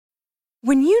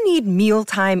When you need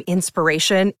mealtime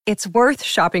inspiration, it's worth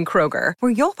shopping Kroger,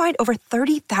 where you'll find over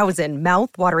 30,000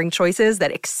 mouth-watering choices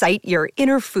that excite your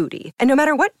inner foodie. And no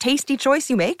matter what tasty choice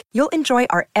you make, you'll enjoy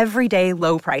our everyday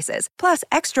low prices, plus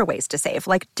extra ways to save,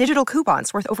 like digital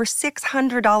coupons worth over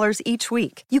 $600 each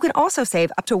week. You can also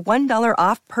save up to $1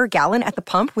 off per gallon at the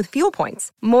pump with fuel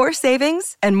points. More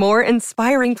savings and more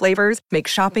inspiring flavors make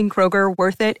shopping Kroger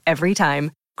worth it every time.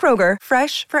 Kroger,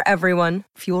 fresh for everyone.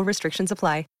 Fuel restrictions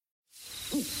apply.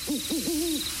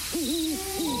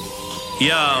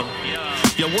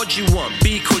 Yo, what you want?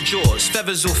 Beak or jaws?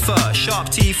 Feathers or fur? Sharp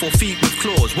teeth or feet with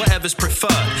claws? Whatever's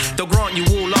preferred. They'll grant you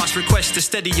all last requests to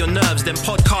steady your nerves. Then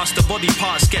podcast the body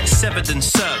parts get severed and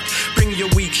served. Bring your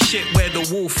weak shit where the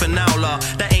wolf and owl are.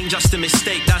 That ain't just a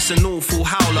mistake, that's an awful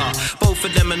howler. Both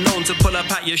of them are known to pull up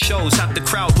at your shows. Have the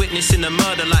crowd witnessing a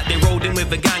murder like they rolled in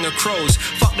with a gang of crows.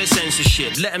 Fuck the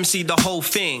censorship, let them see the whole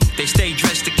thing. They stay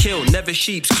dressed to kill, never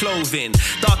sheep's clothing.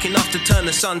 Dark enough to turn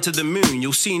the sun to the moon.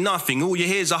 You'll see nothing, all you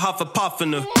hear's a huff a puff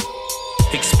and a...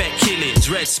 Expect killings,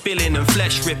 red spilling and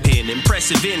flesh ripping.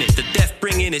 Impressive in it, the death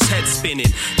bringing his head spinning.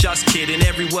 Just kidding,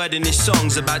 every word in this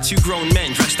song's about two grown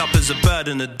men dressed up as a bird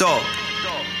and a dog.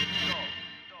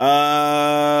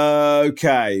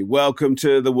 Okay, welcome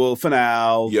to the Wolf and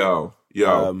Owl. Yo,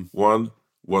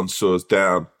 one soars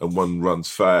down and one runs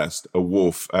fast. A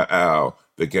wolf, an owl,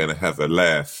 they're gonna have a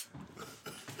laugh.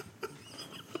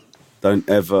 Don't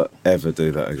ever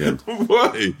do that again.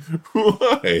 Why?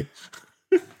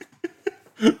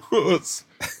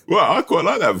 Well, I quite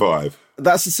like that vibe.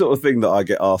 That's the sort of thing that I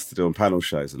get asked to do on panel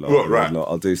shows a lot. What, right?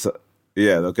 I'll do so.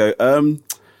 Yeah, they'll go,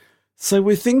 so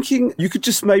we're thinking you could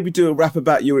just maybe do a rap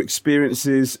about your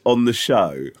experiences on the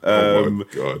show. Oh my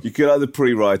God. You could either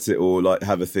pre-write it or like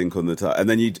have a think on the time. And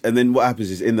then what happens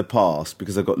is in the past,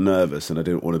 because I got nervous and I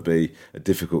didn't want to be a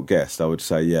difficult guest, I would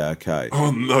say, yeah, okay.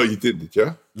 Oh no, you didn't, did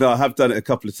you? No, I have done it a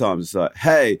couple of times. It's like,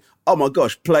 hey, oh my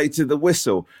gosh, play to the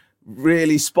whistle.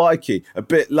 Really spiky, a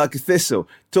bit like a thistle.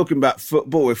 Talking about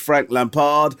football with Frank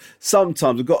Lampard.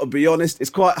 Sometimes I've got to be honest, it's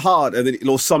quite hard. And then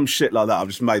or some shit like that. I've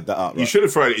just made that up. Right? You should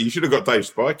have thrown it. You should have got Dave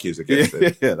Spikey as a guest.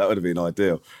 Yeah, that would have been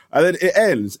ideal. And then it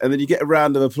ends, and then you get a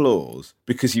round of applause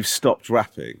because you've stopped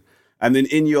rapping. And then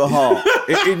in your heart,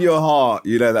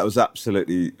 you know that was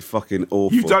absolutely fucking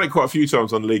awful. You've done it quite a few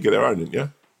times on League of Their Own, haven't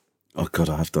you? Oh God,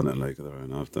 I have done it in League of Their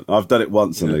Own. I've done it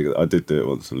once in League of Their Own. I did do it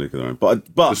once in League of Their Own. But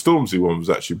the Stormzy one was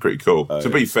actually pretty cool. To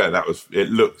be fair, it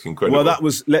looked incredible. Well, that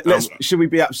was. Should we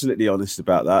be absolutely honest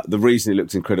about that? The reason it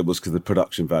looked incredible is because of the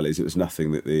production values. It was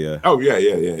nothing that the.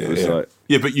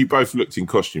 Yeah, but you both looked in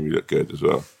costume. You looked good as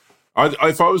well.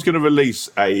 If I was going to release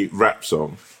a rap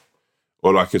song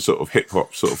or like a sort of hip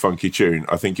hop sort of funky tune,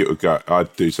 I think it would go.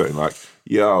 I'd do something like,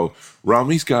 "Yo,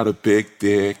 Rami's got a big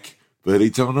dick, but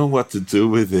he don't know what to do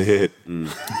with it." Do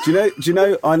you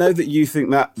know? I know that you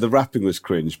think that the rapping was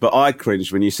cringe, but I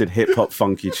cringed when you said hip hop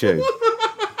funky tune.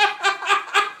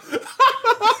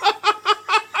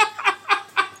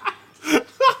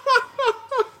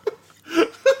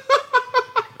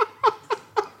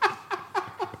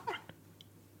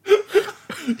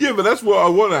 Yeah, but that's what I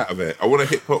want out of it. I want a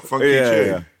hip hop funky tune.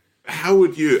 Yeah. How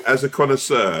would you, as a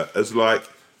connoisseur,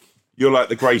 you're like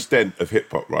the Grace Dent of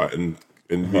hip hop, right? And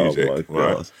music,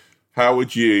 right? How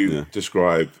would you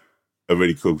describe a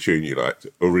really cool tune you liked,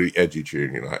 or a really edgy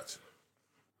tune you liked?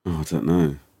 Oh, I don't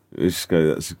know. Let's just go.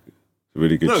 That's a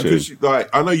really good tune. No, because like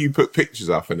I know you put pictures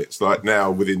up, and it's like now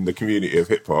within the community of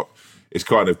hip hop, it's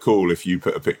kind of cool if you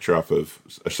put a picture up of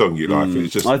a song you like. And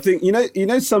it's just, I think you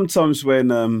know sometimes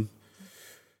when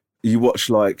you watch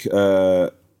like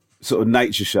sort of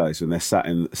nature shows when they're set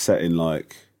in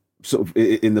like sort of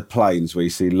in the plains where you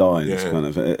see lions kind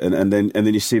of, and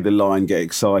then you see the lion get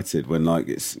excited when like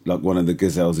it's like one of the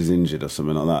gazelles is injured or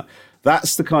something like that.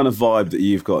 That's the kind of vibe that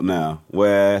you've got now,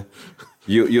 where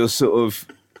you're sort of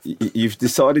you've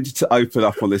decided to open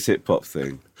up on this hip hop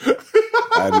thing,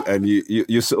 and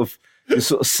you're sort of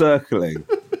circling,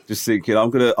 just thinking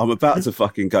I'm about to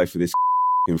fucking go for this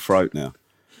throat now.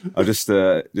 I just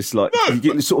like you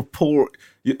get sort of pour.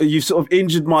 You've sort of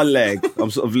injured my leg.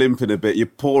 I'm sort of limping a bit. You're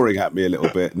pouring at me a little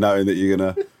bit, knowing that you're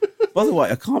gonna. By the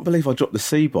way, I can't believe I dropped the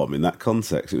C-bomb in that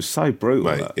context. It was so brutal.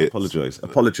 Mate, Apologies.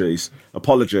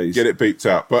 Get it beeped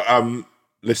out. But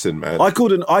listen, man. I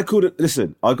called it.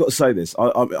 Listen, I've got to say this.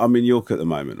 I'm in York at the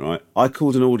moment, right? I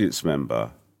called an audience member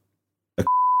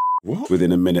what?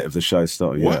 Within a minute of the show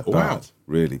starting. Yeah, wow. Bad.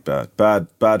 Really bad.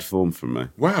 Bad form from me.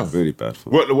 Wow. Really bad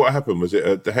form. What happened? Was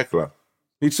it the heckler?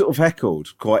 He sort of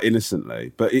heckled quite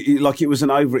innocently, but it was an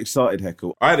overexcited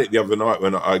heckle. I had it the other night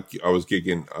when I was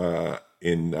gigging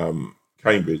in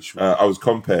Cambridge. I was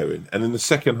comparing, and in the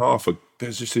second half,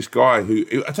 there's just this guy who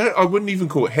I wouldn't even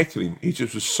call it heckling. He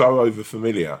just was so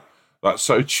overfamiliar, like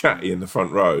so chatty in the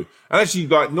front row, and actually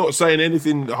like not saying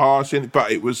anything harsh,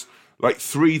 but it was like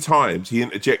 3 times he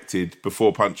interjected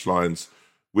before punchlines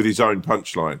with his own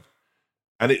punchline,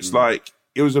 and it's like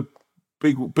it was a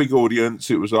big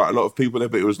audience. It was like a lot of people there,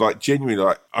 but it was like genuinely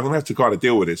like I'm gonna have to kind of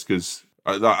deal with this because.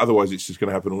 Like, otherwise, it's just going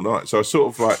to happen all night. So I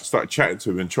sort of like started chatting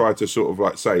to him and tried to sort of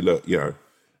like say, look, you know,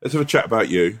 let's have a chat about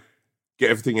you,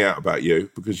 get everything out about you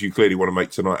because you clearly want to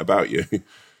make tonight about you.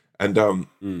 And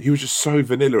he was just so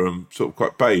vanilla and sort of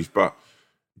quite beige, but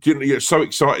you're so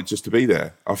excited just to be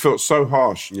there. I felt so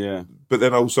harsh. Yeah. But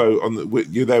then also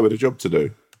you're there with a job to do.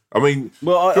 I mean,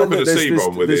 dropping a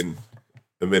C-bomb within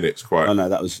a minute's quite. I know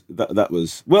that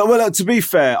was well. To be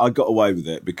fair, I got away with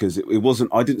it because it wasn't.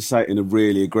 I didn't say it in a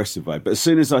really aggressive way, but as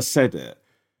soon as I said it,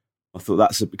 I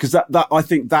thought because I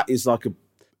think that is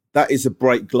a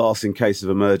break glass in case of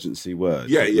emergency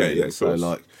word. Yeah. So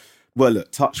like, well,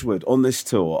 look, touch wood. On this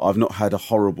tour, I've not had a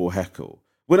horrible heckle.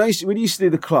 When you used to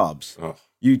do the clubs,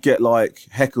 you'd get like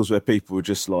heckles where people were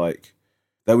just like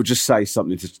they would just say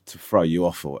something to throw you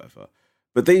off or whatever.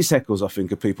 But these heckles, I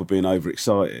think, are people being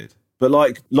overexcited. But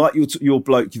like your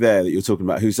bloke there that you're talking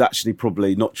about, who's actually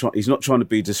probably he's not trying to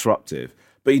be disruptive,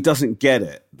 but he doesn't get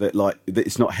it that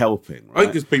it's not helping. Right? I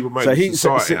think because people make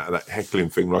society out of that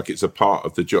heckling thing, like it's a part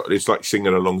of the job. It's like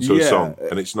singing along to a song,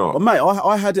 and it's not. Well, mate,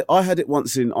 I had it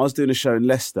once I was doing a show in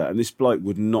Leicester, and this bloke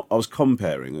would not. I was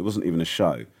comparing. It wasn't even a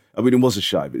show. I mean, it was a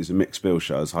show, but it was a mixed bill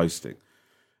show I was hosting,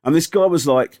 and this guy was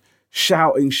like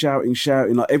shouting.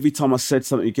 Like every time I said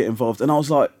something, he'd get involved, and I was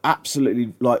like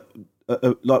absolutely like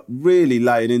really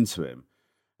laying into him,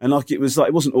 and like it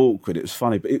wasn't awkward, it was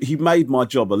funny, but he made my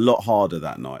job a lot harder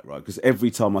that night, right? Because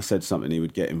every time I said something, he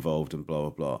would get involved and blah blah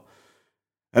blah,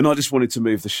 and I just wanted to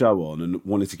move the show on and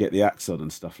wanted to get the acts on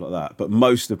and stuff like that. But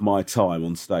most of my time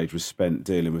on stage was spent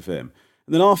dealing with him.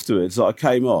 And then afterwards, I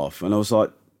came off and I was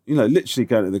like, you know, literally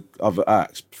going to the other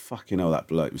acts. Fucking hell, that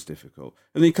bloke was difficult.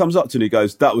 And he comes up to me and he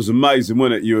goes, "That was amazing,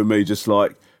 wasn't it? You and me just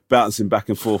like bouncing back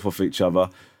and forth off each other."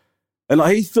 And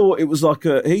like he thought he was like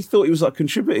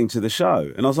contributing to the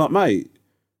show, and I was like, mate,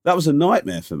 that was a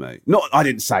nightmare for me. I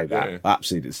didn't say that. Yeah. I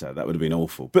absolutely didn't say that. That would have been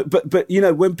awful. But you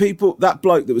know, when that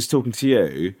bloke that was talking to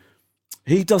you,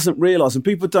 he doesn't realise, and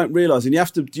people don't realise, and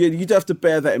you do have to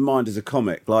bear that in mind as a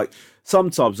comic. Like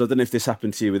sometimes, I don't know if this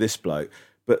happened to you with this bloke,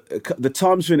 but the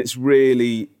times when it's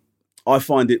really, I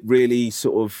find it really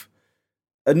sort of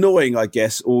annoying, I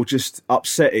guess, or just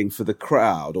upsetting for the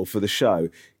crowd or for the show,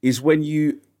 is when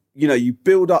you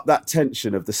build up that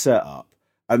tension of the setup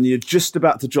and you're just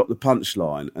about to drop the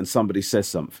punchline and somebody says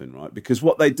something, right? Because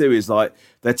what they do is like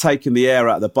they're taking the air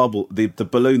out of the bubble, the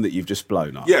balloon that you've just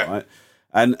blown up, right?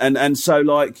 And so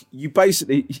like you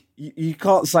basically, you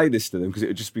can't say this to them because it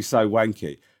would just be so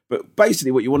wanky. But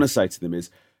basically what you want to say to them is,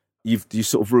 you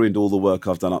sort of ruined all the work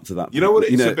I've done up to that point. You know what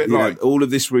it's a bit like? All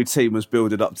of this routine was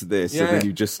building up to this, and then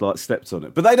you just like stepped on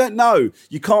it. But they don't know.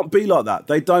 You can't be like that.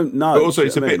 They don't know. But also,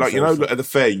 it's a bit like, at the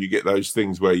fair, you get those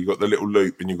things where you've got the little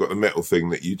loop and you've got the metal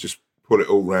thing that you just pull it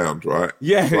all round, right?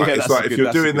 Yeah, it's like if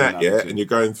you're doing that, and you're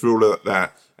going through all of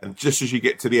that, and just as you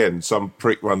get to the end, some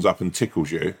prick runs up and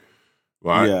tickles you,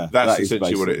 right? Yeah, that's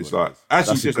essentially what it is like.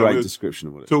 Actually, that's a great description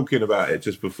of what it is. Talking about it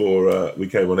just before we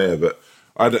came on air, but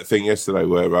I had that thing yesterday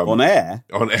where... On air?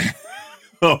 On air.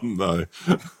 Oh, no.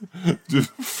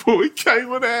 Just before we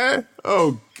came on air.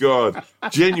 Oh, God.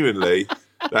 Genuinely,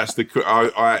 that's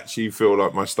I actually feel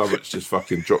like my stomach's just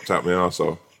fucking dropped out my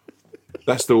arsehole.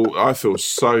 I feel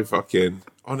so fucking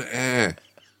on air.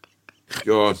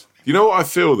 God. You know what I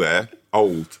feel there?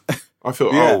 Old. I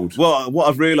feel old. Well, what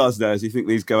I've realised now is you think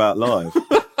these go out live.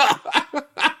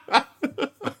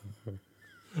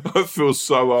 I feel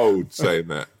so old saying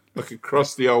that. Like a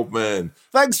crusty old man.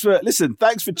 Thanks for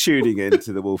tuning in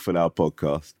to the Wolf and Owl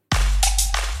podcast.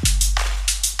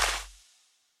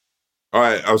 All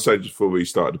right, I was saying just before we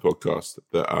started the podcast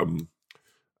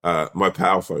that my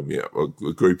pal phoned me up,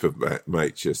 a group of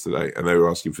mates yesterday, and they were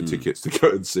asking for tickets to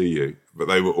go and see you, but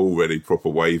they were already proper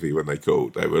wavy when they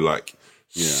called. They were like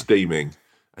steaming,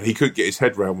 and he couldn't get his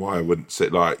head around why I wouldn't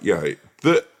sit that.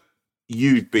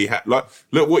 You'd be like,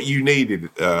 look, what you needed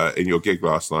in your gig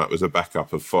last night was a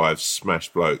backup of 5 smash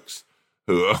blokes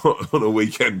who are on a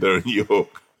weekender in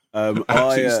York.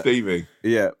 Absolutely steaming.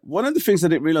 Yeah. One of the things I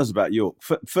didn't realise about York,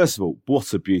 first of all,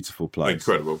 what a beautiful place.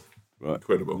 Incredible. Right.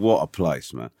 Incredible. What a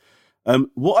place, man.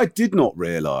 What I did not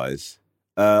realise,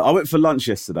 I went for lunch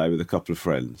yesterday with a couple of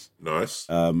friends. Nice.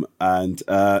 And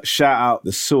shout out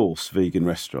the Source vegan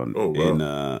restaurant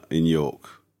in York.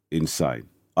 Insane.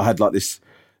 I had like this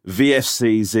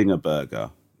VFC Zinger burger.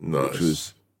 which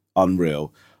was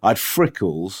unreal. I had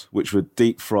frickles, which were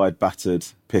deep-fried battered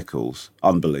pickles.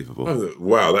 Unbelievable. Oh,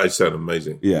 wow, that sounds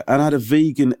amazing. Yeah, and I had a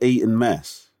vegan eaten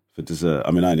mess for dessert.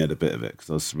 I mean, I only had a bit of it because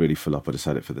I was really full up. I just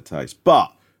had it for the taste.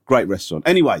 But great restaurant.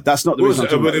 Anyway, that's not the reason.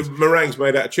 Were the meringues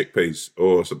made out of chickpeas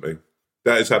or something?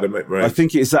 That is how they make meringues. I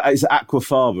think it's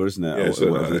aquafaba, isn't it? Yeah,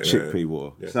 or whatever, the chickpea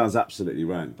water. Yeah. Sounds absolutely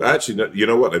rank. But actually, you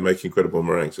know what? They make incredible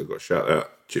meringues. I've got to shout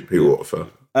out chickpea water for.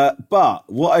 But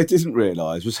what I didn't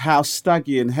realise was how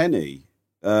staggy and henny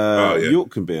York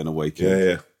can be on a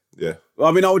weekend. Yeah.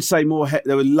 I mean, I would say more.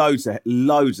 There were loads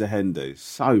of hen dos.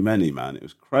 So many, man. It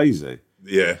was crazy.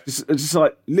 Yeah. Just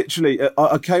like literally,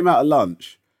 I came out of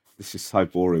lunch. This is so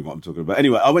boring what I'm talking about.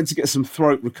 Anyway, I went to get some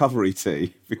throat recovery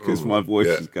tea because my voice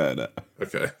is going out.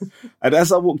 Okay. And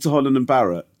as I walked to Holland and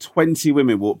Barrett, 20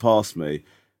 women walked past me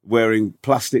wearing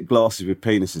plastic glasses with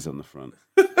penises on the front.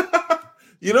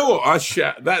 You know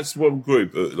what? That's one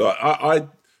group. Like I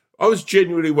was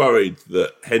genuinely worried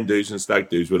that hen dos and stag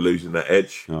dos were losing that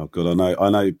edge. Oh God, I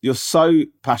know. You're so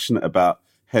passionate about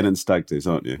hen and stag dos,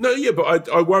 aren't you? No, yeah, but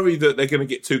I worry that they're going to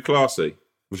get too classy.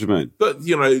 What do you mean? But,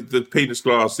 you know, the penis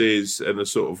glasses and the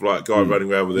sort of like guy running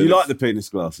around with it. You like the penis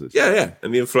glasses? Yeah.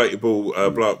 And the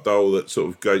inflatable blow-up doll that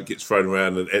sort of gets thrown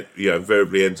around and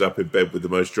invariably ends up in bed with the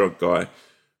most drunk guy,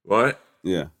 right?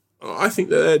 Yeah. I think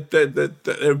that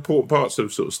they're important parts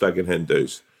of sort of stag and hen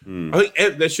dos. I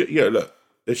think there should,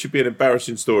 there should be an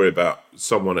embarrassing story about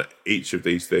someone at each of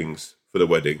these things for the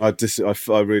wedding. I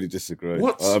really disagree.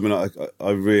 What? I mean,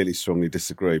 I really strongly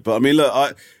disagree. But I mean,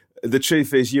 look, the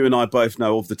truth is, you and I both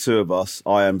know of the two of us,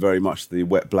 I am very much the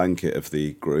wet blanket of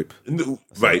the group.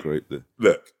 Mate,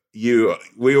 look,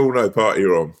 we all know party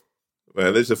you're on.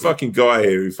 Man, there's a fucking guy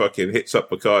here who fucking hits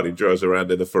up Bacardi and drives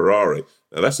around in a Ferrari.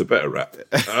 Now, that's a better rap.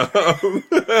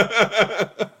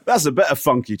 That's a better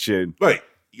funky tune. Mate,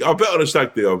 I bet on a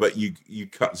stag do, I bet you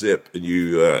cut zip and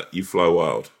you fly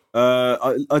wild.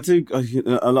 I do.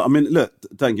 I mean, look,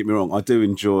 don't get me wrong. I do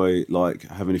enjoy like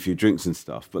having a few drinks and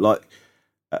stuff, but like,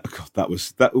 God, that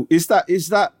was that. Is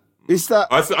that?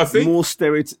 I think more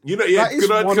stereotypical. You know, yeah.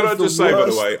 Can I just say, by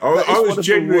the way, I was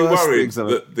genuinely worried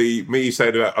that me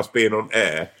saying about us being on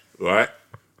air, right,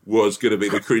 was going to be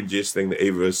the cringiest thing that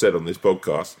either has said on this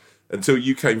podcast. Until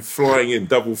you came flying in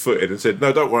double-footed and said,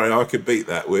 "No, don't worry, I could beat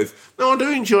that with." No, I do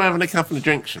enjoy having a couple of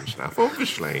drinks and stuff.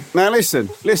 Obviously. Now listen.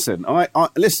 I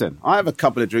have a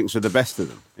couple of drinks with the best of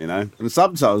them, you know, and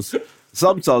sometimes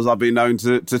I've been known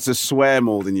to swear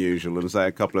more than usual and say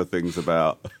a couple of things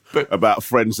about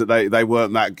friends that they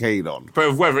weren't that keen on.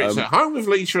 But whether it's at home with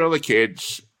Lisa or the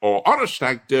kids or on a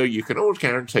stag do, you can always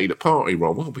guarantee that party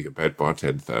Ron will be in bed by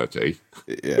 10:30.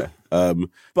 Yeah.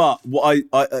 But what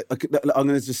I'm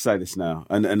going to just say this now,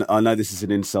 and I know this is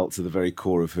an insult to the very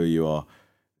core of who you are.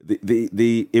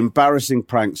 The embarrassing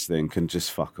pranks thing can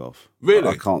just fuck off. Really?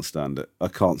 I can't stand it. I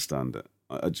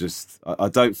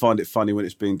don't find it funny when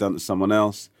it's being done to someone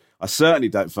else. I certainly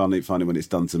don't find it funny when it's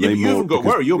done to me. You haven't got to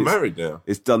worry. You're married now.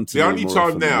 It's done to me. The only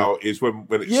time now is when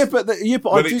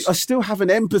it's... I still have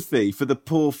an empathy for the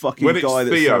poor fucking guy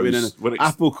that's having an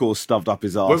apple core stuffed up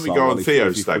his arse. When we go on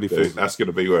Theo's stag do, that's going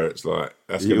to be where it's like...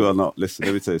 You are not... Listen,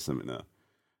 let me tell you something now.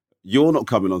 You're not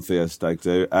coming on Theo's stag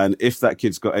do, and if that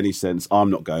kid's got any sense, I'm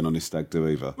not going on his stag do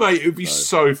either. Mate, it would be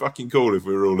so fucking cool if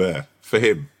we were all there. For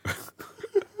him.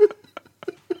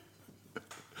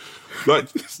 Like,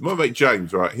 my mate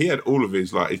James, right, he had all of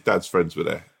his dad's friends were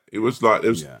there. It was like,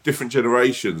 there was different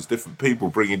generations, different people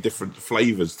bringing different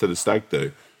flavours to the stag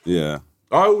do. Yeah.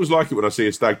 I always like it when I see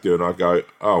a stag do and I go,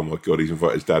 oh my God, he's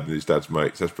invited his dad and his dad's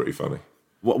mates. That's pretty funny.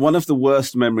 One of the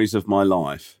worst memories of my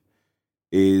life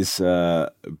is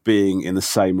being in the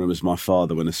same room as my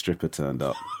father when a stripper turned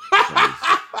up.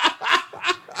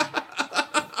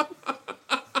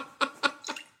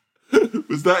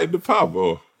 Was that in the pub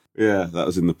or? Yeah, that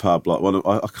was in the pub. Like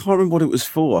I can't remember what it was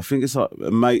for. I think it's like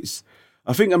a mate's.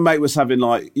 I think a mate was having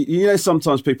like, you know,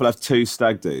 sometimes people have two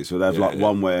stag do's where they have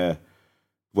one where,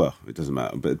 well, it doesn't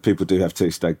matter, but people do have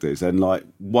two stag do's. And like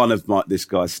one of this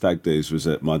guy's stag do's was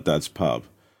at my dad's pub,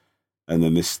 and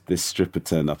then this stripper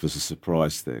turned up as a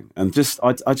surprise thing. And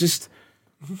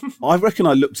I reckon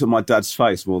I looked at my dad's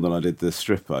face more than I did the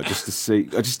stripper just to see.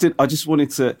 I just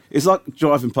wanted to. It's like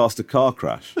driving past a car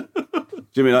crash.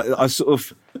 Do you mean I sort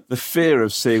of the fear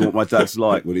of seeing what my dad's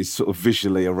like when he's sort of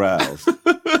visually aroused?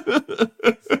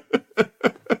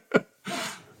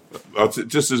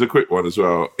 Just as a quick one as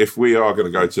well, if we are going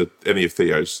to go to any of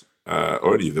Theo's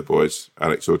or any of the boys,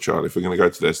 Alex or Charlie, if we're going to go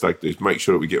to their stag do's, make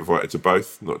sure that we get invited to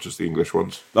both, not just the English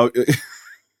ones. Oh,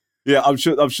 Yeah, I'm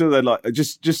sure they're like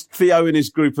just Theo and his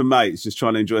group of mates just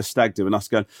trying to enjoy a stag do, and us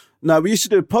going, no, we used to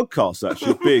do a podcast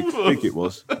actually, big it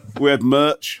was. We had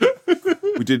merch,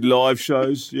 we did live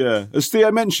shows. Yeah, has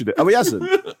Theo mentioned it? Oh, he hasn't.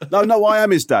 No, I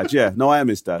am his dad. Yeah, no, I am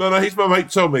his dad. No, he's my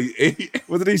mate Tommy.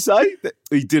 What did he say?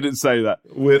 He didn't say that.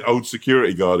 Weird old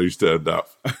security guard who's turned up.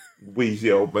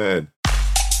 Wheezy old man.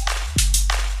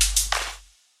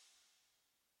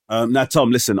 Now, Tom,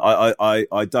 listen, I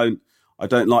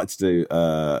don't like to do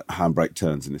handbrake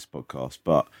turns in this podcast,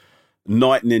 but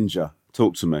Night Ninja,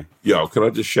 talk to me. Yo, can I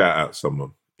just shout out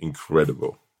someone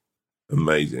incredible,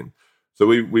 amazing? So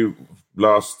we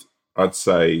last, I'd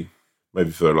say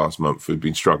maybe for the last month, we've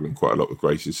been struggling quite a lot with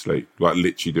Grace's sleep, like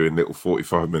literally doing little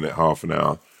 45-minute, half an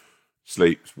hour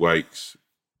sleeps, wakes,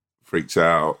 freaks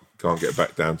out, can't get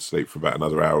back down to sleep for about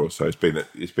another hour or so.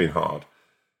 It's been hard.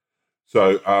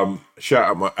 So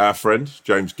shout out our friend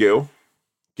James Gilly,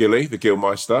 the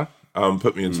Gillmeister,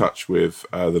 put me in touch with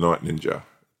the Night Ninja,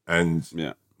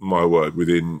 and my word,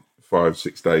 within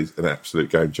 5-6 days, an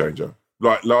absolute game changer.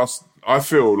 I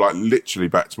feel like literally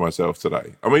back to myself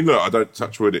today. I mean, look, I don't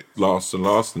touch wood, it lasts,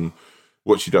 and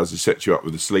what she does is set you up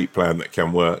with a sleep plan that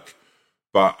can work.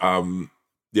 But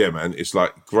yeah, man, it's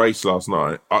like Grace last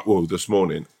night. This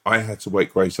morning, I had to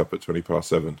wake Grace up at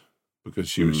 7:20 because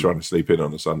she was trying to sleep in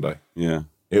on a Sunday. Yeah.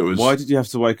 It was. Why did you have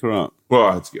to wake her up? Well,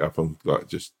 I had to get up and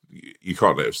you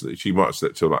can't let her sleep. She might have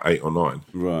slept till like 8 or 9.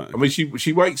 Right. I mean,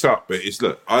 she wakes up, but it's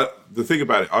the thing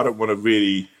about it, I don't want to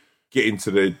really get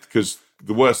into because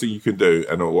the worst thing you can do,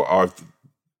 and what I've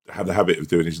had the habit of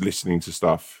doing, is listening to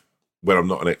stuff when I'm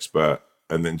not an expert,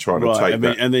 and then trying to take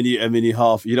that. And then you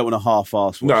don't want to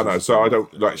half-ass. No. So I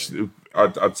don't like.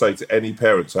 I'd say to any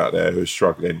parents out there who are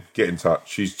struggling, get in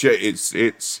touch.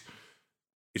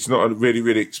 It's not a really,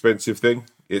 really expensive thing.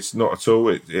 It's not at all.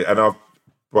 And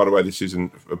by the way, this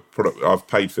isn't a product I've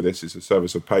paid for. This it's a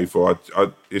service I've paid for.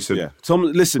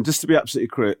 Tom, listen, just to be absolutely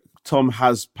correct, Tom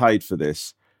has paid for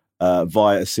this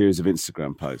via a series of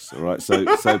Instagram posts. All right, so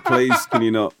please, can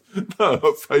you not? No,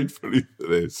 I've paid fully for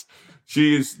this.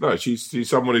 She's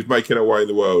someone who's making her way in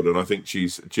the world, and I think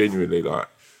she's genuinely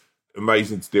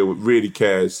amazing to deal with. Really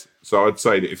cares. So I'd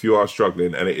say that if you are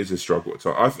struggling, and it is a struggle at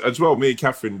times, as well, me and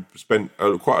Catherine spent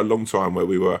quite a long time where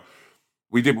we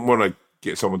didn't want to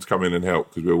get someone to come in and help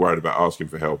because we were worried about asking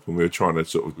for help, and we were trying to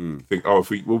sort of think,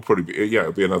 we'll probably be,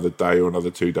 it'll be another day or another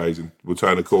 2 days, and we'll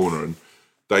turn a corner. And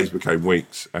days became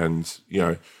weeks, and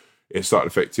it started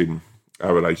affecting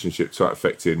our relationship, started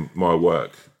affecting my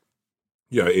work.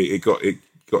 It got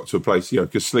to a place,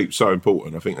 because sleep's so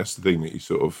important. I think that's the thing that you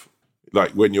sort of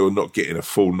like when you're not getting a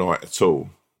full night at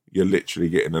all. You're literally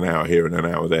getting an hour here and an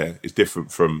hour there. It's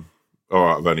different from, all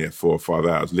right, I've only had 4 or 5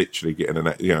 hours, literally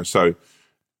getting so,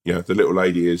 the little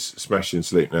lady is smashing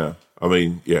sleep now. I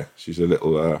mean, she's a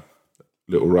little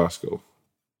rascal.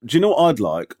 Do you know what I'd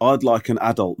like? I'd like an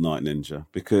adult Night Ninja,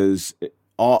 because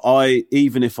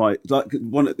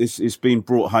it's been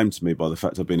brought home to me by the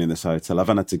fact I've been in this hotel. I've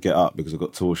had to get up because I've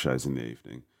got tour shows in the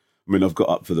evening. I mean, I've got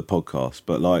up for the podcast,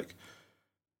 but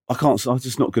I'm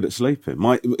just not good at sleeping.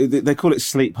 They call it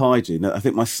sleep hygiene. I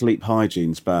think my sleep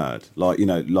hygiene's bad.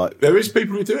 There is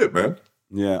people who do it, man.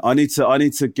 Yeah, I need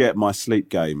to get my sleep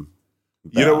game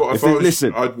better. You know what?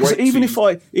 Even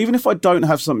if I don't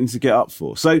have something to get up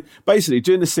for. So basically,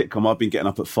 during the sitcom, I've been getting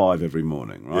up at 5 every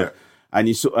morning, right? Yeah. And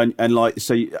you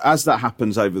as that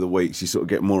happens over the weeks, you sort of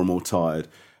get more and more tired.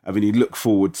 I mean, you look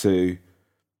forward to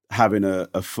having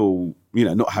a full,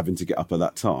 not having to get up at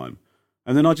that time.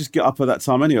 And then I just get up at that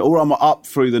time anyway. Or I'm up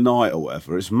through the night or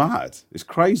whatever. It's mad. It's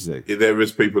crazy. There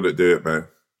is people that do it, man.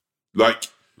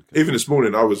 Even this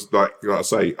morning, I was I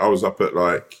was up at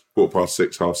 6:15,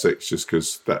 6:30, just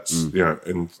because that's,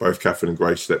 and both Catherine and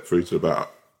Grace slept through to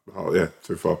about,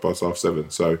 5 past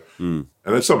 7:30. So, and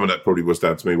then some of that probably was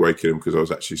down to me waking him because I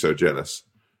was actually so jealous.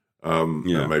 And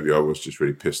maybe I was just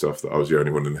really pissed off that I was the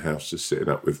only one in the house just sitting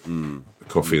up with the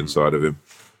coffee inside of him.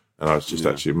 And I was just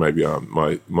actually, maybe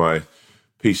my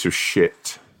piece of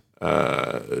shit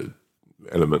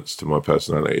elements to my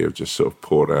personality have just sort of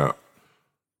poured out.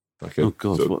 Oh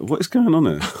God, what is going on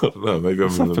here? I don't know, maybe I'm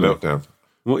in a meltdown.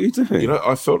 What are you doing?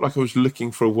 I felt like I was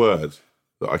looking for a word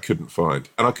that I couldn't find.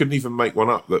 And I couldn't even make one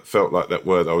up that felt like that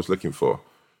word I was looking for.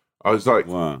 I was like,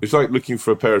 wow. It's like looking for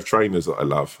a pair of trainers that I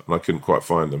love, and I couldn't quite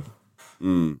find them.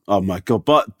 Oh my God.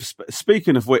 But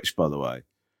speaking of which, by the way,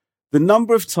 the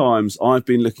number of times I've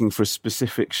been looking for a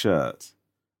specific shirt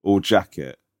or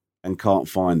jacket and can't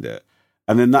find it,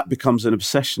 and then that becomes an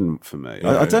obsession for me.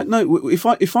 I don't know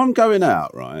if I'm going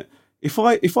out, right? If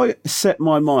I set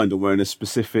my mind on wearing a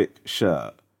specific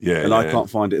shirt, I can't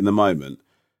find it in the moment,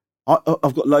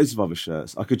 I've got loads of other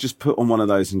shirts. I could just put on one of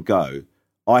those and go.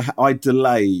 I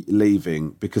delay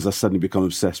leaving because I suddenly become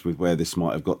obsessed with where this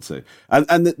might have got to.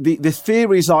 And the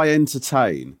theories I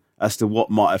entertain as to what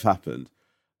might have happened.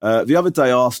 The other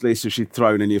day I asked Lisa if she'd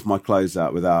thrown any of my clothes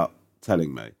out without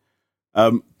telling me.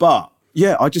 But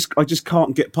yeah, I just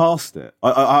can't get past it.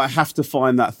 I have to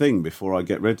find that thing before I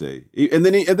get ready. And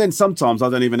then sometimes I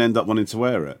don't even end up wanting to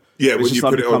wear it. Yeah, when you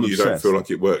put it on, you don't feel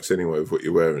like it works anyway with what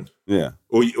you're wearing. Yeah.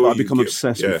 Or I become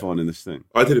obsessed with finding this thing.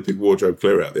 I did a big wardrobe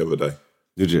clear out the other day.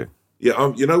 Did you?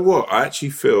 Yeah, you know what? I actually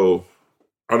feel...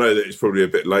 I know that it's probably a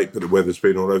bit late, but the weather's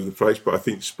been all over the place, but I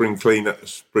think spring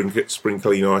cleanitis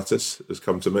has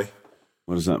come to me.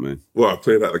 What does that mean? Well, I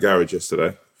cleared out the garage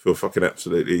yesterday. Feel fucking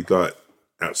absolutely, like,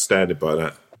 outstanding by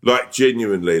that. Like,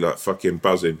 genuinely, like, fucking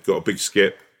buzzing. Got a big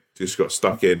skip. Just got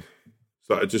stuck in.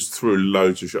 So I just threw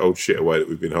loads of old shit away that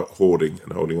we've been hoarding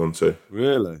and holding on to.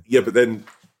 Really? Yeah, but then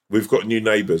we've got new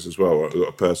neighbours as well. Right? We've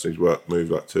got a person whose work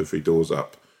moved like 2 or 3 doors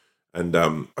up. And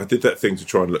I did that thing to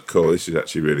try and look cool. This is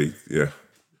actually really,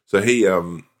 So he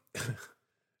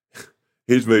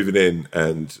was moving in,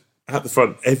 and at the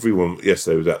front, everyone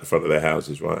yesterday was at the front of their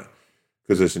houses, right?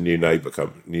 Because there's a new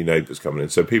neighbours coming in.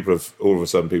 So all of a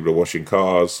sudden, people are washing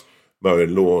cars,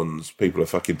 mowing lawns. People are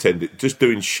fucking just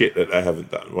doing shit that they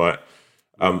haven't done, right?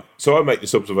 So I make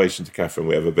this observation to Catherine.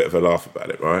 We have a bit of a laugh about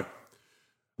it, right?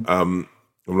 I'm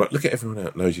like, look at everyone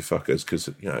out, nosy fuckers, because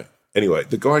Anyway,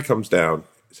 the guy comes down,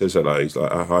 says hello. He's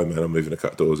like, oh, hi man, I'm moving a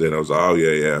couple doors in. I was like, oh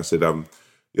yeah. I said,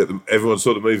 everyone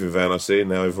saw the moving van I see, and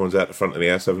now everyone's out the front of the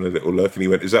house having a little look. And he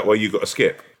went, is that why you got to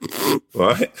skip?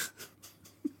 Right?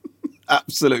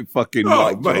 Absolute fucking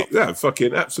mate, yeah,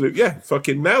 fucking absolute, yeah,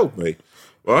 fucking nailed me,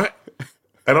 right?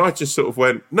 And I just sort of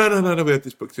went, no, we had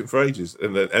this booked in for ages.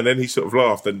 And then he sort of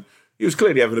laughed, and he was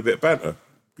clearly having a bit of banter.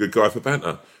 Good guy for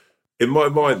banter. In my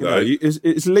mind, though...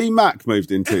 Is Lee Mack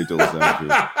moved in 2 doors down?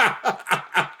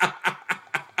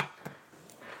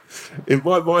 In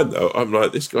my mind, though, I'm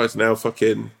like, this guy's now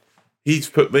fucking... He's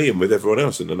put me in with everyone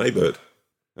else in the neighbourhood.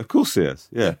 Of course he has,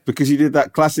 yeah. Because you did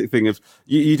that classic thing of...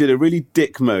 You did a really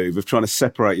dick move of trying to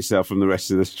separate yourself from the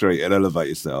rest of the street and elevate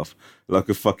yourself like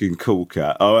a fucking cool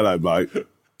cat. Oh, hello, mate.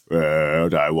 I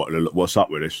don't know what's up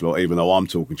with this lot, even though I'm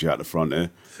talking to you out the front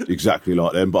here. Exactly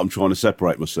like them, but I'm trying to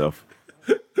separate myself.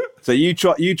 So you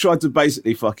tried to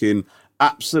basically fucking...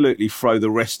 absolutely throw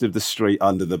the rest of the street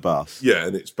under the bus. Yeah,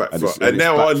 and it's backfired. And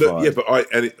now I look, yeah, but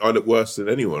I look worse than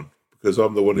anyone because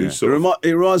I'm the one who's sort of...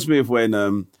 It reminds me of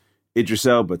when Idris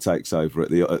Elba takes over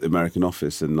at the American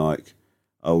office, and like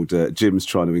old Jim's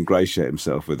trying to ingratiate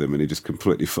himself with him, and he just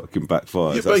completely fucking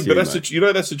backfires. Yeah,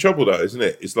 but that's the trouble, though, isn't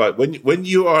it? It's like when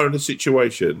you are in a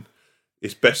situation,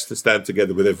 it's best to stand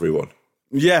together with everyone.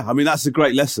 Yeah, I mean that's a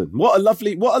great lesson. What a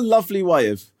lovely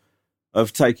way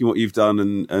of taking what you've done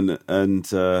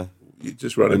and you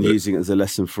just run and using it as a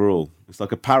lesson for all. It's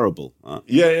like a parable. Right?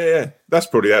 Yeah. That's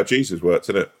probably how Jesus works,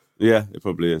 isn't it? Yeah, it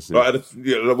probably is. Yeah.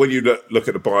 Like, when you look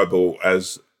at the Bible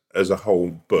as a whole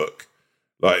book,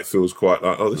 like it feels quite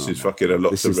like, this is fucking a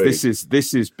lot to read.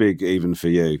 This is big even for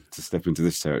you to step into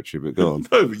this territory, but go on.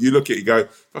 No, but you look at it and go,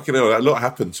 fucking hell, a lot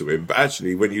happened to him. But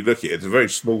actually, when you look at it, it's very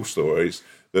small stories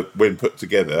that when put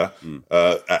together,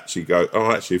 actually go,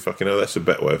 actually, fucking hell, that's a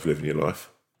better way of living your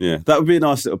life. Yeah, that would be a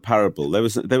nice little parable. There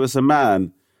was a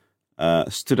man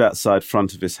stood outside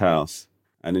front of his house,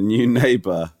 and a new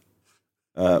neighbour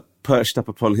perched up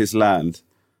upon his land,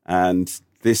 and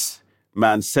this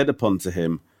man said upon to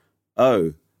him,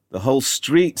 "Oh, the whole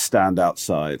street stand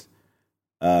outside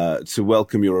to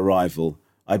welcome your arrival.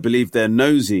 I believe they're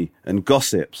nosy and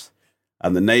gossips."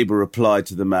 And the neighbour replied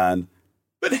to the man,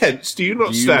 "But hence, do you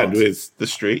not stand with the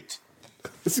street?"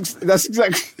 That's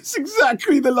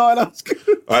exactly the line I was going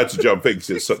to... I had to jump in because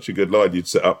it's such a good line you'd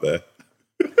set up there.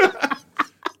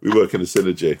 We work in a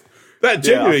synergy. That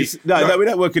genuinely... Yeah, no, we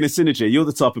don't work in a synergy. You're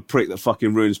the type of prick that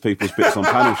fucking ruins people's bits on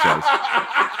panel shows.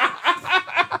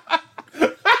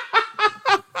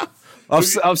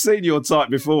 I've seen your type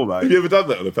before, mate. Have you ever done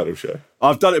that on a panel show?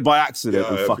 I've done it by accident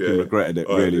and fucking regretted it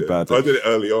really badly. I did it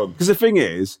early on. Because the thing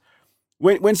is,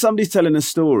 when somebody's telling a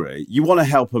story, you want to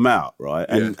help them out, right?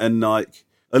 And like,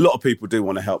 a lot of people do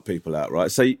want to help people out, right?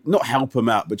 So not help them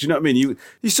out, but do you know what I mean?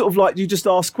 You sort of like, you just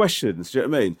ask questions, do you know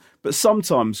what I mean? But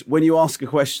sometimes when you ask a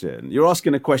question, you're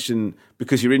asking a question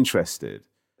because you're interested.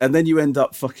 And then you end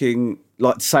up fucking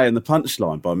like saying the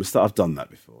punchline by mistake. I've done that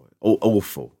before.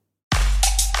 Awful.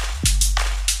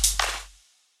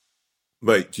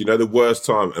 Mate, do you know the worst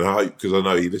time, and I hope, because I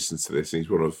know he listens to this, and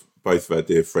he's one of both of our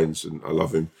dear friends, and I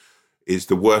love him, is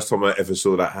the worst time I ever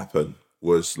saw that happen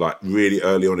was like really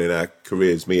early on in our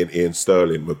careers. Me and Ian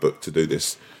Sterling were booked to do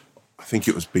this, I think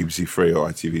it was BBC Three or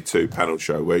ITV2 panel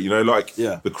show where,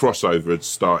 the crossover had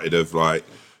started of like,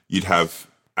 you'd have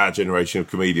our generation of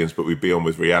comedians, but we'd be on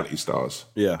with reality stars.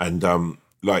 Yeah. And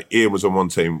like Ian was on one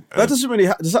team. That doesn't really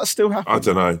does that still happen? I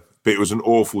don't know. But it was an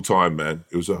awful time, man.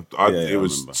 It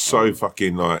was so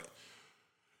fucking like,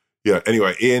 yeah.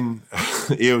 Anyway, Ian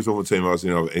was on the team I was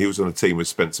in, and he was on a team with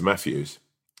Spencer Matthews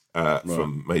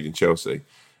from Made in Chelsea.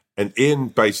 And Ian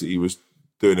basically was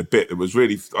doing a bit that was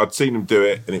really, I'd seen him do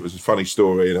it and it was a funny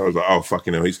story. And I was like, oh,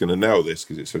 fucking hell, he's going to nail this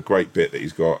because it's a great bit that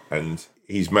he's got. And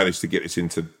he's managed to get this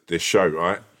into this show,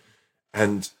 right?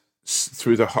 And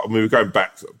through we were going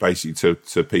back basically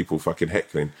to people fucking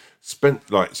heckling.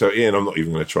 So Ian, I'm not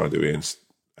even going to try and do Ian's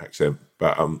accent,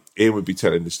 but Ian would be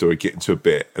telling the story, getting to a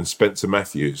bit, and Spencer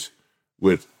Matthews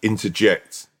would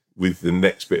interject with the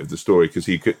next bit of the story because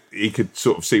he could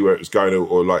sort of see where it was going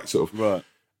or like sort of right.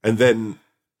 And then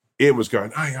Ian was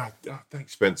going, oh, yeah,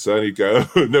 thanks, Spencer. And he'd go,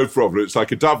 oh, no problem. It's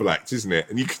like a double act, isn't it?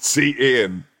 And you could see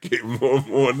Ian getting more and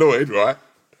more annoyed, right?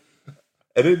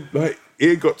 And then, like,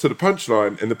 Ian got to the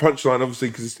punchline, and the punchline, obviously,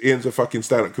 because Ian's a fucking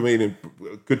stand-up comedian,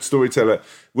 good storyteller,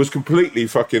 was completely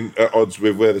fucking at odds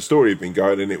with where the story had been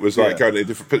going, and it was like going in a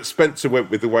different. But Spencer went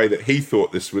with the way that he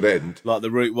thought this would end, like the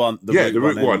route one. The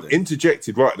route one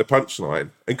interjected right at the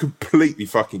punchline and completely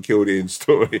fucking killed Ian's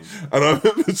story. And I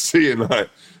remember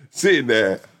sitting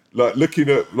there, like looking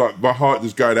at, like my heart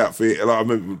just going out for it. Like I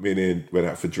remember me and Ian went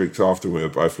out for drinks after, and we were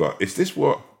both like, "Is this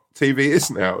what TV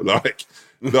is now?"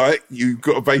 Like you've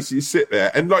got to basically sit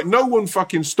there, and like no one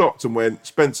fucking stopped and went,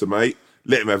 "Spencer, mate,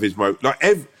 let him have his moment." Like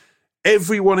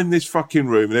everyone in this fucking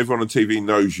room and everyone on TV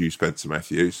knows you, Spencer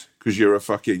Matthews, because you're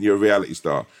a reality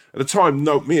star. At the time,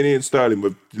 me and Ian Sterling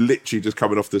were literally just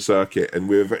coming off the circuit, and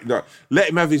we were like, "Let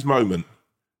him have his moment.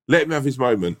 Let him have his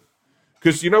moment."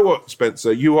 Because you know what,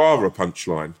 Spencer, you are a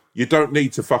punchline. You don't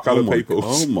need to fuck other people.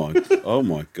 Oh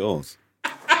my God.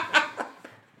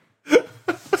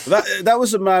 That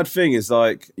was a mad thing. Is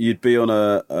like you'd be on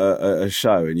a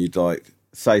show and you'd like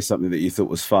say something that you thought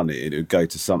was funny, and it would go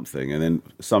to something, and then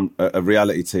a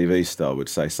reality TV star would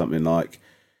say something like,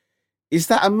 "Is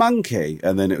that a monkey?"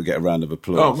 And then it would get a round of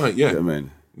applause. Oh mate, yeah. You know what I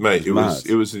mean, mate,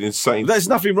 it was an insane. There's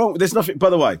nothing wrong. There's nothing. By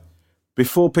the way,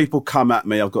 before people come at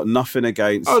me, I've got nothing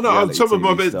against. Oh no, some of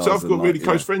my best. I've got really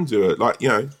close friends who are like, you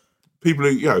know, people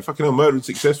who, fucking hell, Murder and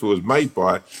Successful was made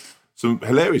by some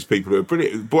hilarious people who are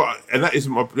brilliant. But, and that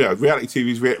isn't my, reality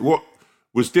TV's what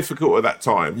was difficult at that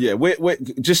time. Yeah, we're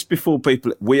just before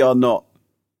people, we are not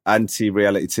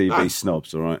anti-reality TV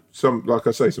snobs, all right? Like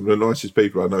I say, some of the nicest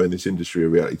people I know in this industry are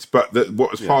reality. But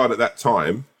what was hard at that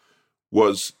time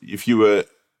was if you were,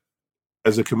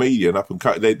 as a comedian, up and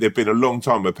cut, there'd been a long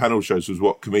time where panel shows was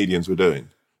what comedians were doing.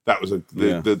 That was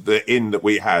the in that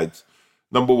we had.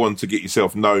 Number one, to get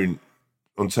yourself known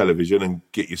on television and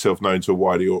get yourself known to a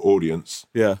wider audience.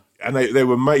 Yeah. And they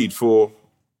were made for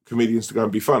comedians to go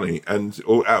and be funny. And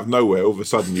out of nowhere, all of a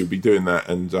sudden, you'd be doing that.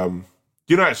 And,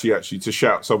 actually, to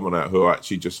shout someone out who I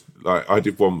actually just, like, I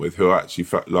did one with, who I actually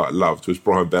loved, was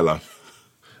Brian Bellow.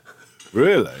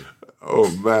 Really?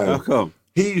 Oh, man. How come?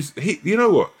 You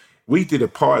know what? We did a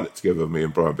pilot together, me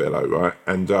and Brian Bellow, right?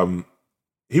 And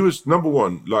he was number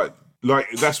one, like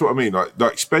that's what I mean.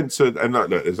 Like Spencer, and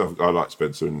look, I like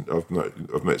Spencer, and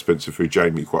I've met Spencer through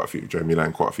Jamie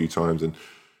Lang quite a few times, and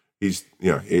he's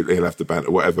he'll have the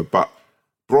banter, whatever. But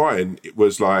Brian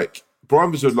was like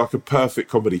a perfect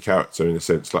comedy character in a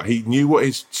sense. Like he knew what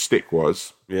his stick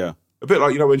was. Yeah, a bit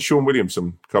like when Sean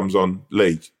Williamson comes on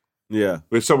League. Yeah,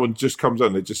 where someone just comes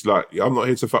on, they're just like, I'm not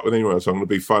here to fuck with anyone else. I'm going to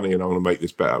be funny and I'm going to make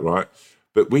this better, right?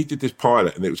 But we did this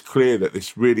pilot, and it was clear that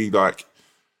this really like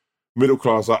middle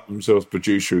class up themselves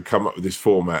producer who come up with this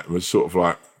format and was sort of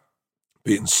like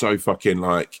being so fucking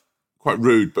like quite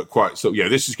rude, but quite so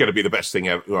this is going to be the best thing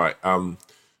ever, right?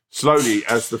 Slowly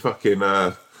as the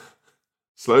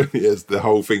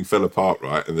whole thing fell apart,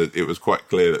 right, and it was quite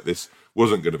clear that this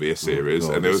wasn't going to be a series,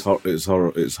 and it's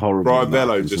horrible. Brian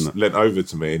Bellow just leant over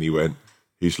to me and he went,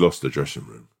 "He's lost the dressing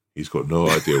room. He's got no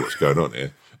idea what's going on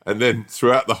here." And then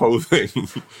throughout the whole thing,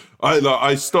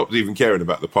 I stopped even caring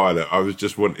about the pilot. I was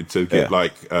just wanted to get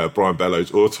Brian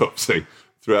Bellow's autopsy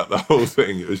throughout the whole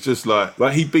thing. It was just like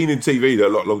he'd been in TV a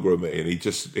lot longer than me, and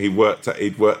he'd worked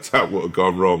out what had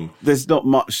gone wrong. There's not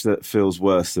much that feels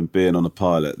worse than being on a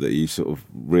pilot that you sort of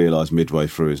realise midway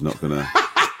through is not gonna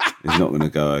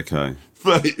go okay.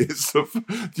 Mate, do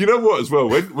you know what as well?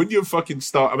 When you fucking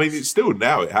start, I mean, it's still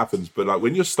now it happens, but like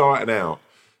when you're starting out.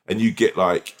 And you get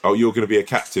like, oh, you're going to be a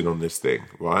captain on this thing,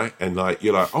 right? And like,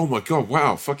 you're like, oh my God,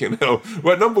 wow, fucking hell.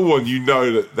 Well, number one, you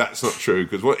know that that's not true,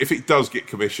 because if it does get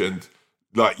commissioned,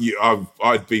 like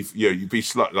I'd be, you'd be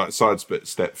like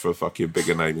sidestep for a fucking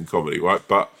bigger name in comedy, right?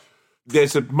 But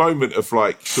there's a moment of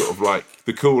like, sort of like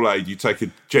the Kool-Aid, you take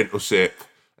a gentle sip,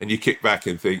 and you kick back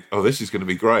and think, oh, this is going to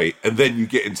be great. And then you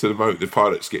get into the moment the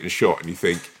pilot's getting shot and you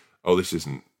think, oh, this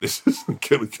isn't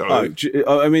going to go.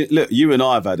 I mean, look, you and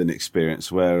I have had an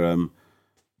experience where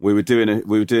we were doing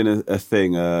a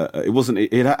thing.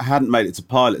 It hadn't made it to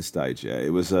pilot stage yet. It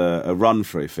was a run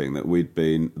through thing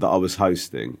that I was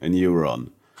hosting and you were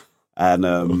on. And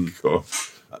God,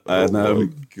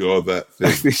 that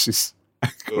thing. This is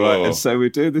right. And so we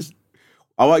do this.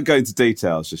 I won't go into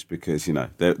details just because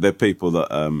they're people that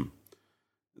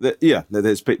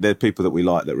they're people that we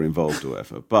like that are involved or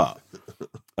whatever. But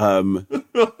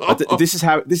this is.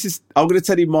 I'm going to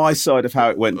tell you my side of how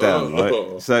it went down.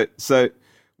 Right. So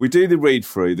we do the read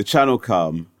through. The channel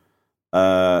come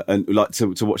and we like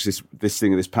to watch this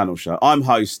thing of this panel show. I'm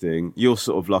hosting. You're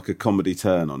sort of like a comedy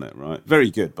turn on it, right? Very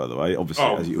good, by the way. Obviously,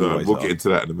 as you always we'll are. get into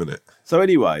that in a minute. So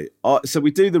anyway, so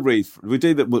we do the read. We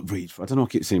do the read. I don't know. I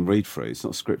keep saying read through. It's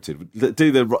not scripted. We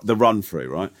do the run through,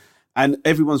 right? And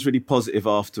everyone's really positive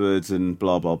afterwards, and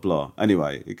blah blah blah.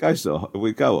 Anyway, it goes off.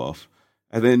 We go off,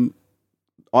 and then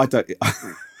I don't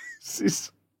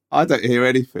hear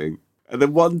anything. And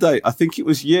then one day, I think it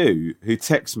was you who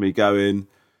texted me going,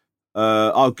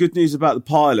 good news about the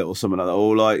pilot or something like that,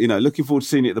 or like, looking forward to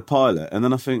seeing it at the pilot. And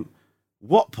then I think,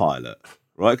 what pilot?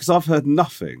 Right? Because I've heard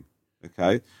nothing.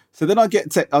 Okay. So then I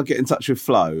get in touch with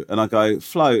Flo and I go,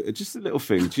 Flo, just a little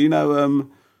thing. Do you know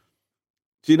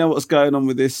what's going on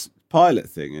with this pilot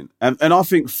thing? And I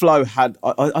think Flo had,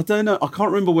 I don't know, I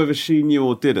can't remember whether she knew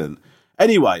or didn't.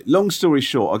 Anyway, long story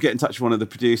short, I get in touch with one of the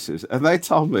producers and they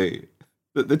told me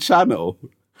that the channel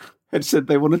had said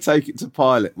they want to take it to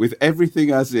pilot with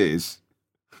everything as is,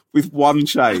 with one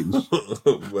change.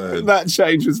 And that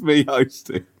change was me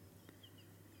hosting.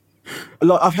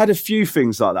 Like, I've had a few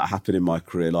things like that happen in my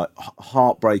career, like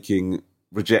heartbreaking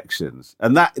rejections,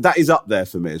 and that is up there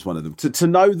for me as one of them. To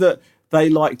know that they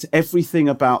liked everything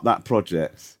about that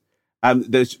project,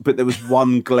 but there was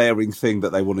one glaring thing that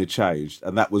they wanted changed,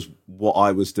 and that was what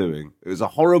I was doing. It was a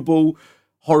horrible.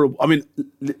 I mean,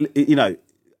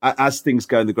 as things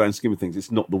go in the grand scheme of things,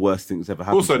 it's not the worst thing that's ever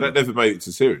happened. Also, that never made it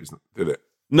to series, did it?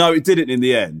 No, it didn't in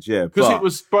the end, yeah. Because it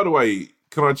was, by the way,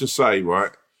 can I just say, right,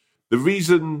 the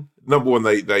reason, number one,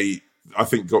 they I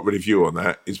think, got rid of you on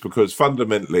that is because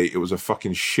fundamentally it was a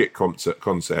fucking shit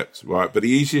concept, right? But the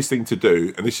easiest thing to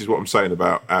do, and this is what I'm saying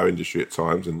about our industry at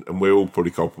times, and we're all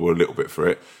probably culpable a little bit for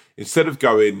it, instead of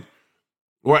going,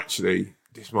 well, actually,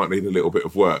 this might need a little bit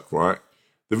of work, right?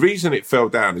 The reason it fell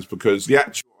down is because the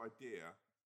actual idea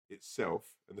itself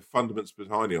and the fundamentals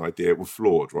behind the idea were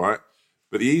flawed, right?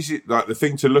 But the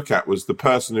thing to look at was the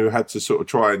person who had to sort of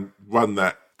try and run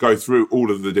that, go through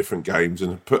all of the different games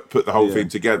and put the whole thing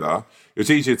together. It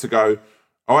was easier to go,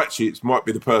 oh, actually, it might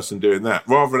be the person doing that,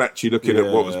 rather than actually looking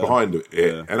at what was behind it.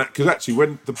 Yeah. And because actually,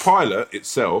 when the pilot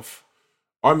itself,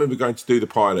 I remember going to do the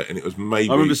pilot, and it was maybe.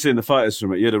 I remember seeing the photos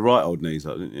from it. You had a right old knees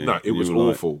up, didn't you? No, it was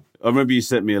awful. I remember you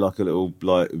sent me a little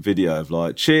video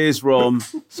of cheers, Rom.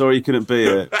 Sorry you couldn't be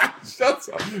here. Shut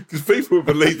up, because people would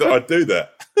believe that I'd do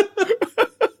that.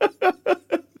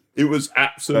 It was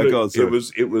absolutely.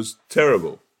 It was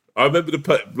terrible. I remember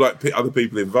other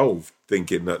people involved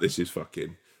thinking that this is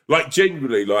fucking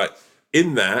genuinely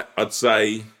in that. I'd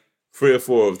say 3 or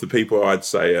 4 of the people I'd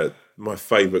say are my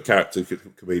favourite character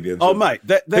comedians. Oh, mate,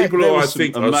 people who I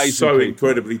think are so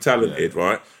incredibly talented,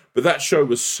 right? But that show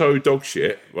was so dog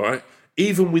shit, right?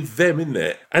 Even with them in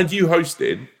there and you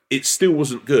hosting, it still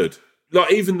wasn't good.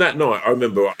 Even that night, I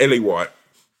remember Ellie White,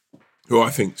 who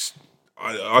I think's.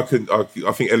 I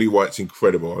think Ellie White's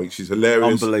incredible. I think she's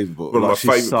hilarious. Unbelievable. One of my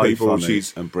favourite people.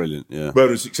 She's and brilliant, yeah. Well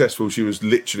and successful. She was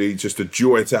literally just a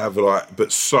joy to have,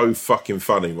 but so fucking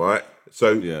funny, right?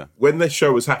 So when this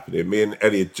show was happening, me and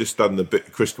Ellie had just done the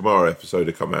Chris Kamara episode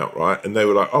had come out, right? And they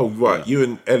were like, oh, right, you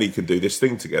and Ellie could do this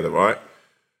thing together, right?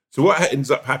 So what ends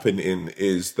up happening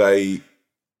is they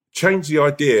change the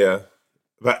idea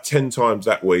about 10 times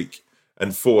that week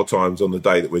and 4 times on the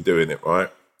day that we're doing it, right?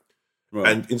 Right.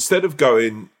 And instead of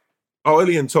going, oh,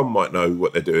 Ellie and Tom might know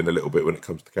what they're doing a little bit when it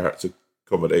comes to character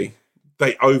comedy,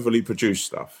 they overly produce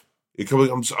stuff. It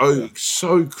becomes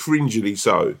so cringily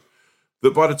so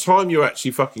that by the time you're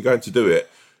actually fucking going to do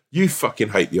it, you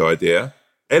fucking hate the idea.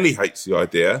 Ellie hates the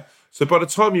idea. So by the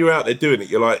time you're out there doing it,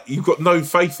 you're like, you've got no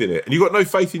faith in it. And you've got no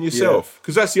faith in yourself.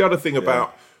 Because that's the other thing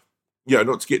about,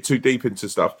 not to get too deep into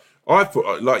stuff. I've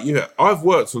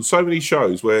worked on so many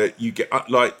shows where you get,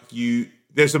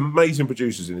 there's amazing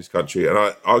producers in this country, and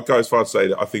I'll go as far as to say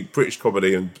that I think British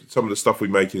comedy and some of the stuff we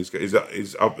make is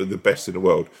up with the best in the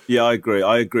world. Yeah, I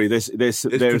agree. There's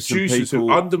producers some people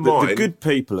who undermine. The good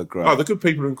people are great. Oh, the good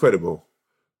people are incredible.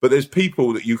 But there's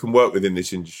people that you can work with in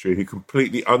this industry who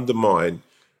completely undermine,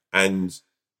 and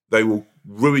they will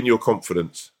ruin your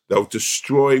confidence. They'll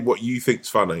destroy what you think's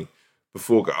funny.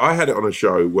 I had it on a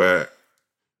show where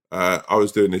I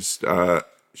was doing this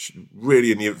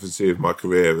really in the infancy of my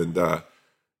career, and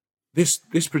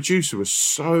this producer was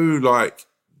so literally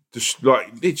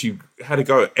had a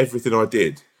go at everything I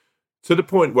did, to the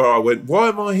point where I went, "Why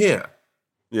am I here?"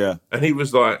 Yeah, and he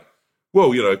was like,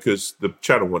 "Well, because the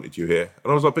channel wanted you here,"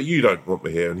 and I was like, "But you don't want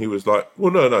me here," and he was like,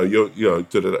 "Well, no, you're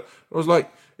da-da-da." I was like,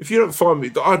 "If you don't find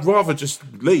me, I'd rather just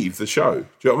leave the show." Do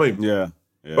you know what I mean? Yeah.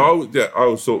 But I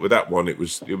was thought with that one, it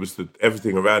was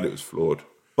everything around it was flawed.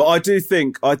 But I do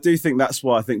think that's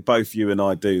why I think both you and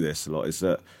I do this a lot, is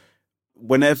that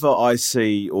whenever I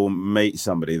see or meet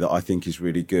somebody that I think is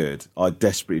really good, I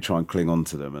desperately try and cling on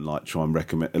to them and try and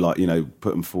recommend,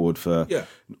 put them forward for. Yeah.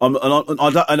 And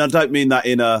I don't mean that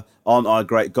in a "aren't I a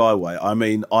great guy" way. I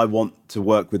mean I want to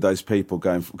work with those people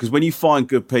because when you find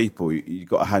good people, you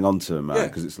got to hang on to them, man.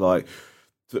 Because it's like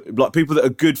people that are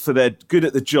good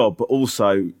at the job, but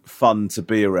also fun to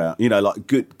be around.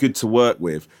 Good to work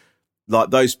with.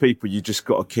 Like those people, you just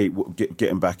got to keep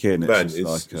getting back in.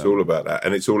 It's all about that,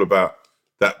 and it's all about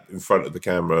that in front of the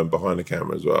camera and behind the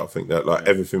camera as well. I think that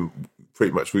everything,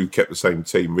 pretty much, we've kept the same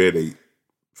team really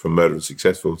from Murder and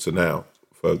Successful to now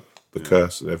for the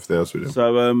Curse and everything else we do.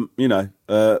 So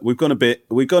we've gone a bit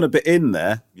in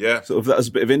there. Yeah, sort of that was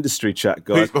a bit of industry chat,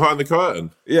 guys. Who's behind the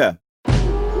curtain? Yeah.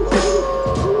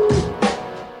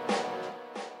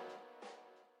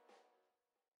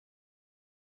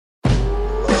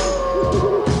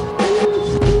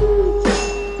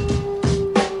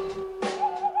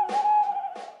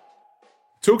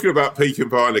 Talking about peeking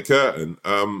behind the curtain,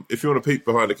 if you want to peek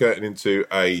behind the curtain into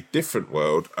a different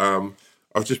world,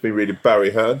 I've just been reading Barry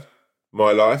Hearn,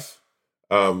 My Life,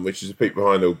 which is a peek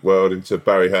behind the world into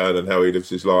Barry Hearn and how he lives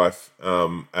his life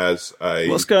as a...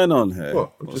 What's going on here?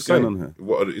 What's going on here?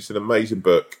 It's an amazing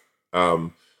book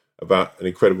about an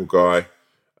incredible guy.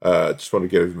 Just want to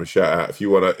give him a shout out. If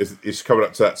you want to, it's coming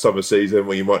up to that summer season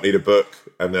where you might need a book.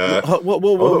 And I'm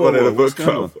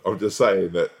just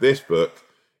saying that this book,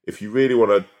 if you really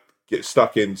want to get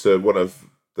stuck into one of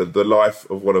the life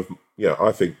of one of,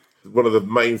 I think one of the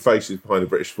main faces behind the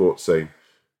British sports scene,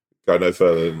 go no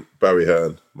further than Barry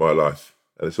Hearn, My Life,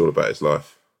 and it's all about his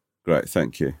life. Great,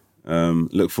 thank you.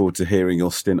 Look forward to hearing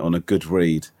your stint on a good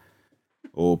read,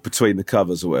 or Between the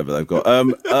Covers, or whatever they've got.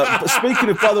 But speaking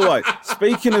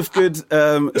of good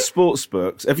sports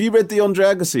books, have you read the Andre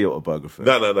Agassi autobiography?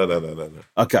 No.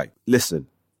 Okay, listen,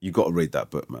 you got to read that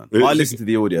book, man. I listened to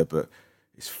the audiobook.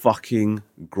 It's fucking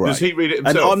great. Does he read it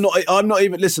himself? And I'm not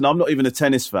even a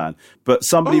tennis fan, but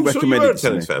somebody recommended it to me. You were a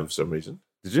tennis fan for some reason.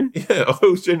 Did you? Yeah, I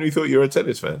always genuinely thought you were a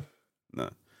tennis fan.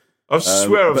 No. I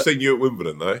swear I've seen you at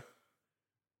Wimbledon, though.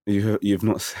 You've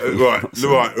not seen...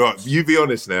 Right. You be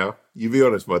honest now. You be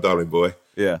honest, my darling boy.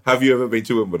 Yeah. Have you ever been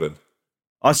to Wimbledon?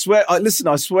 I swear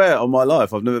on my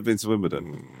life, I've never been to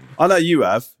Wimbledon. I know you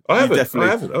have. I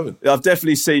haven't. I've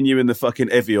definitely seen you in the fucking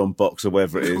Evian box or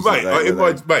wherever it is.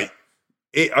 Mate,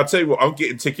 I'll tell you what, I'm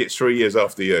getting tickets 3 years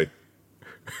after you.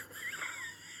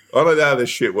 I don't know how this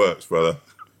shit works, brother.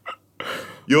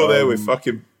 You're there with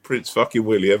fucking Prince fucking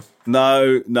William.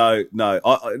 No.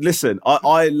 Listen,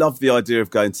 I love the idea of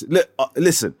going to...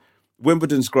 Listen,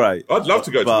 Wimbledon's great. I'd love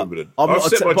to go to Wimbledon. I'm not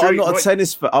a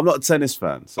tennis fan. I'm not a tennis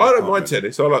fan. So I don't mind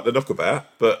tennis. I like the knockabout,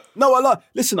 but... No,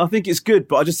 listen, I think it's good,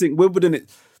 but I just think Wimbledon...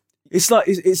 It's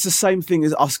the same thing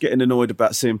as us getting annoyed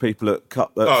about seeing people at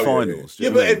finals. Yeah,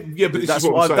 but that's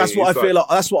what I feel like.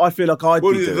 That's what I feel like I'd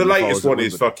be doing. The latest one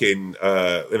is fucking,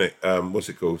 what's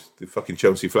it called? The fucking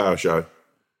Chelsea Flower Show.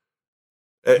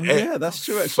 Yeah, that's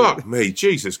true. Actually. Fuck me,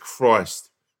 Jesus Christ!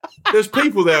 There's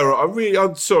people there.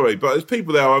 I'm sorry, but there's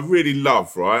people there I really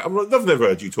love. Right? I've never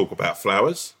heard you talk about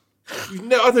flowers. I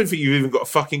don't think you've even got a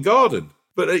fucking garden.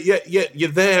 But yet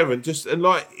you're there and it's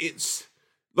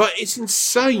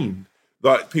insane.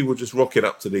 Like, people just rocking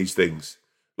up to these things.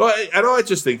 And I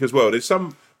just think as well, there's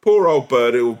some poor old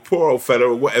bird or poor old fella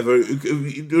or whatever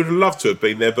who would love to have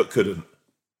been there but couldn't.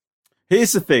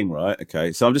 Here's the thing, right?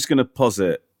 Okay, so I'm just going to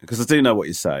posit, because I do know what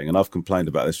you're saying, and I've complained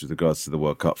about this with regards to the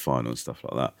World Cup final and stuff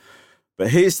like that. But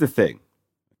here's the thing.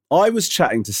 I was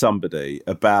chatting to somebody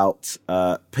about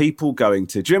people going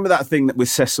to... Do you remember that thing with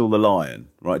Cecil the Lion,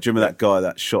 right? Do you remember that guy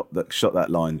that shot that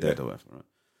lion dead or whatever, right?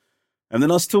 And then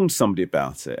I was talking to somebody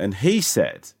about it, and he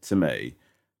said to me,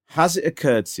 has it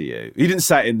occurred to you... He didn't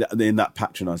say it in that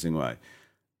patronising way.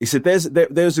 He said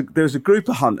there's a group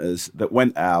of hunters that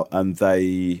went out and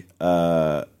they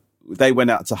went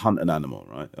out to hunt an animal,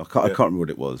 right? I can't remember what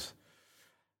it was.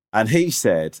 And he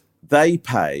said they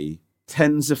pay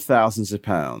tens of thousands of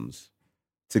pounds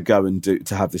to go and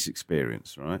to have this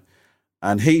experience, right?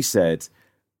 And he said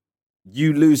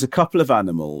you lose a couple of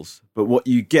animals, but what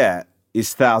you get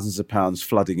is thousands of pounds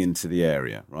flooding into the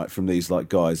area, right, from these like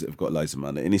guys that have got loads of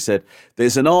money. And he said,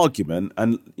 there's an argument,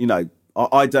 and, you know,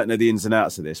 I don't know the ins and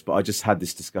outs of this, but I just had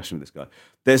this discussion with this guy.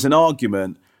 There's an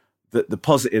argument that the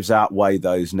positives outweigh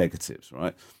those negatives,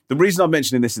 right? The reason I'm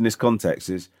mentioning this in this context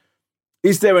is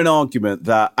there an argument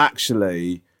that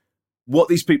actually what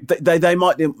these people, they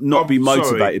might not be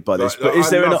motivated by this, but is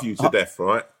there I love you to death,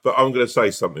 right? But I'm going to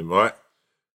say something, right?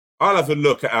 I'll have a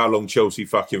look at how long Chelsea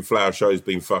fucking Flower Show has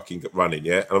been fucking running,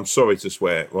 yeah? And I'm sorry to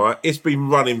swear, right? It's been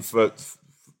running for,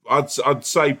 I'd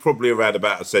say probably around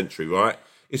about a century, right?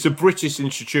 It's a British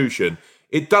institution.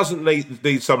 It doesn't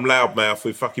need some loudmouth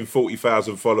with fucking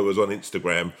 40,000 followers on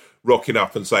Instagram rocking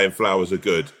up and saying flowers are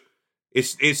good.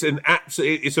 It's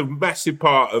a massive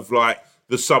part of like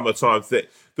the summertime thing.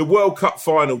 The World Cup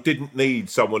final didn't need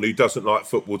someone who doesn't like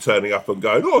football turning up and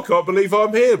going, oh, I can't believe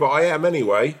I'm here, but I am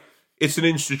anyway. It's an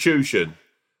institution.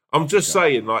 I'm just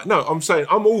saying, like, no, I'm saying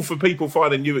I'm all for people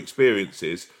finding new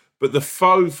experiences, but the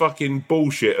faux fucking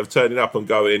bullshit of turning up and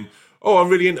going, oh, I'm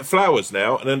really into flowers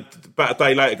now, and then about a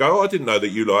day later go, oh, I didn't know that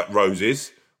you like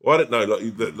roses. Well, I didn't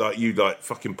know like you like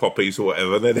fucking poppies or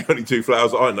whatever. And they're the only two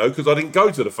flowers that I know because I didn't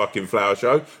go to the fucking flower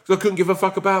show because I couldn't give a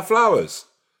fuck about flowers.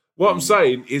 What I'm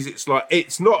saying is it's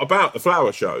not about the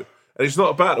flower show. And it's not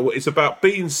about it's about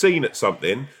being seen at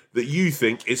something that you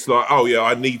think it's like, oh yeah,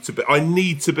 I need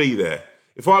to be there.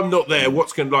 If I'm not there,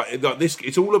 what's going to like this?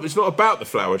 It's not about the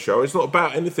flower show. It's not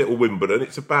about anything or Wimbledon.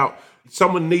 It's about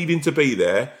someone needing to be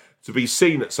there to be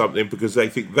seen at something because they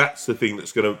think that's the thing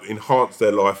that's going to enhance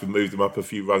their life and move them up a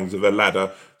few rungs of a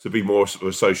ladder to be more sort of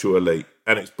a social elite.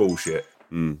 And it's bullshit.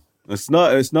 Mm. It's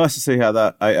nice to see how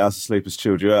that 8 hours of sleep has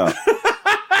chilled you out.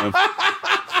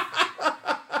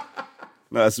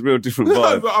 No, it's a real different vibe.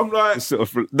 No, but I'm like...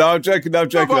 I'm joking. I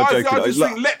just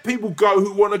think let people go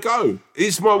who want to go.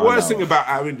 It's my worst thing about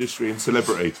our industry and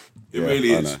celebrity. It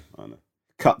really is. I know.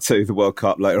 Cut to the World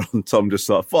Cup later on. Tom just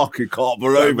like, fucking can't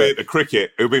believe it. It'll be at the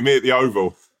cricket. It'll be me at the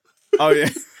Oval. Oh, yeah.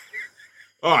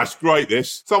 Oh, it's great,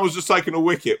 this. Someone's just taken a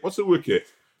wicket. What's a wicket?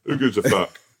 Who gives a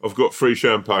fuck? I've got free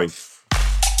champagne.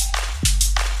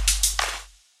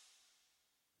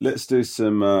 Let's do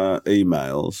some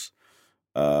emails.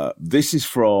 This is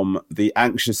from the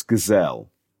Anxious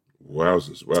Gazelle.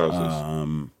 Wowzers.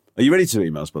 Are you ready to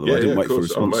emails, by the way? I didn't wait for a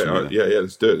response from you. Yeah,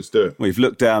 let's do it. Well, you've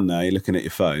looked down now, you're looking at your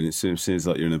phone. It seems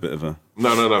like you're in a bit of a...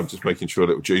 No, I'm just making sure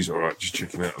little G's all right. Just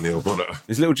checking out on the old monitor.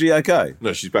 Is little G okay?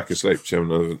 No, she's back asleep. She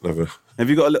another... Have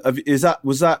you got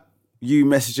was that you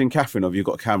messaging Catherine, or have you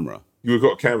got a camera? You've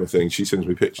got a camera thing. She sends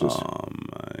me pictures. Oh,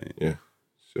 mate. Yeah.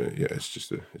 So, yeah,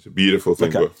 it's a beautiful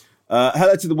thing. Okay.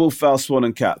 Hello to the Wolf, Fowl, Swan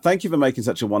and Cat. Thank you for making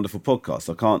such a wonderful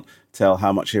podcast. I can't tell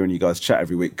how much hearing you guys chat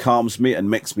every week calms me and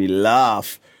makes me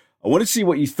laugh. I wanted to see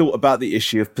what you thought about the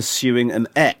issue of pursuing an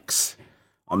ex.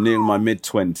 I'm nearing my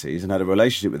mid-20s and had a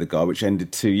relationship with a guy which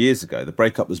ended 2 years ago. The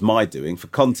breakup was my doing. For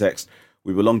context,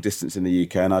 we were long distance in the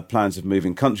UK and I had plans of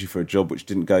moving country for a job which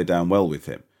didn't go down well with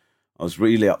him. I was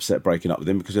really upset breaking up with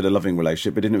him because we had a loving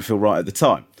relationship but didn't feel right at the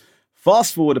time.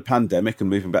 Fast forward a pandemic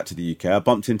and moving back to the UK, I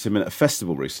bumped into him at a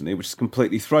festival recently, which has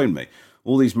completely thrown me.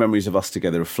 All these memories of us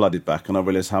together have flooded back and I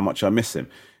realised how much I miss him.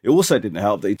 It also didn't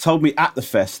help that he told me at the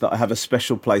fest that I have a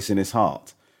special place in his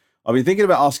heart. I've been thinking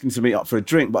about asking to meet up for a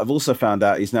drink, but I've also found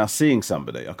out he's now seeing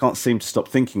somebody. I can't seem to stop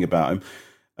thinking about him.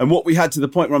 And what we had to the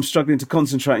point where I'm struggling to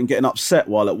concentrate and getting upset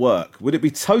while at work. Would it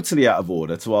be totally out of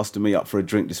order to ask to meet up for a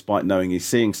drink despite knowing he's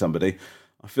seeing somebody?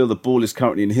 I feel the ball is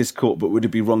currently in his court, but would it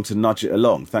be wrong to nudge it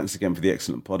along? Thanks again for the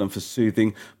excellent pod and for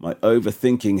soothing my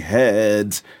overthinking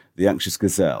head. The Anxious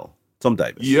Gazelle. Tom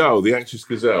Davis. Yo, the Anxious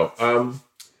Gazelle.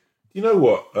 You know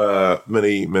what?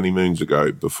 Many moons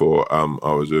ago, before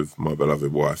I was with my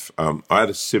beloved wife, I had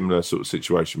a similar sort of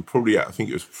situation. Probably, I think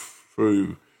it was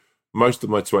through most of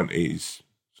my 20s,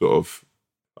 sort of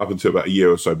up until about a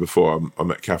year or so before I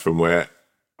met Catherine, where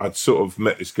I'd sort of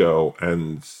met this girl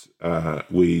and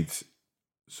we'd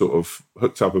sort of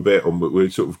hooked up a bit, and we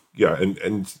sort of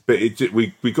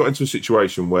we got into a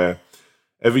situation where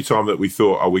every time that we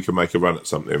thought, oh, we could make a run at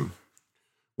something,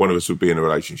 one of us would be in a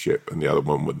relationship and the other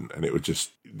one wouldn't, and it would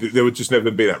just there would just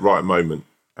never be that right moment.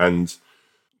 And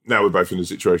now we're both in a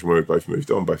situation where we've both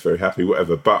moved on, both very happy,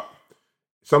 whatever. But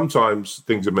sometimes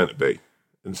things are meant to be,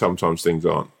 and sometimes things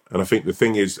aren't. And I think the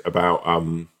thing is about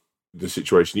the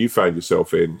situation you found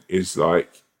yourself in is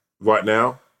like right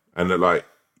now, and that like,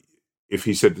 if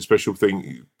he said the special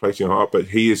thing, placing your heart, but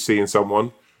he is seeing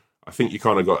someone, I think you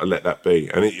kind of got to let that be.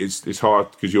 And it's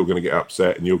hard because you're going to get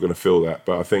upset and you're going to feel that.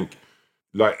 But I think,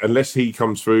 like, unless he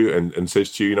comes through and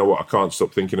says to you, you know what, I can't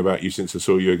stop thinking about you since I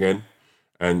saw you again,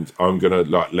 and I'm going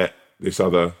to like let this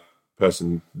other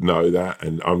person know that,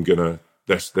 and I'm gonna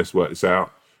let's work this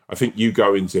out. I think you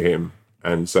go into him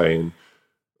and saying,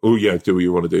 "Oh yeah, do we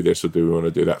want to do this or do we want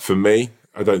to do that?" For me,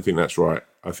 I don't think that's right.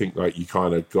 I think like you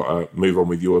kind of got to move on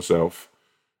with yourself,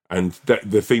 and that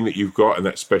the thing that you've got and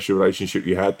that special relationship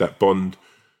you had, that bond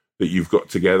that you've got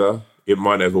together, it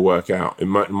might never work out. It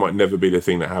might never be the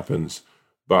thing that happens,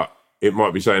 but it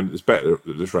might be something that's better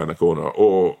that's around the corner,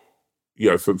 or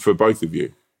for both of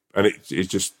you. And it's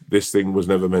just this thing was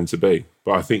never meant to be.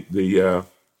 But I think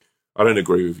I don't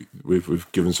agree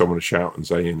with giving someone a shout and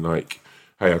saying like,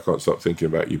 "Hey, I can't stop thinking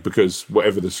about you," because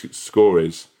whatever the score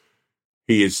is,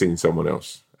 he is seeing someone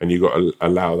else, and you got to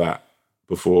allow that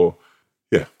before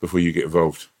you get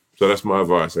involved. So that's my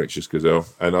advice, Anxious Gazelle,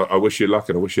 and I wish you luck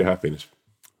and I wish you happiness.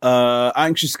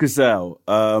 Anxious Gazelle.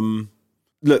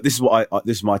 Look, this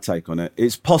is my take on it.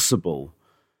 It's possible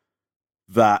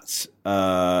that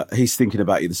he's thinking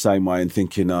about you the same way and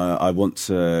thinking, I want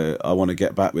to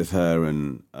get back with her,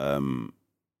 and I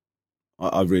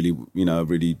really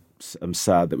am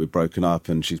sad that we're broken up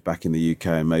and she's back in the UK,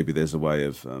 and maybe there's a way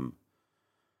of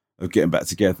getting back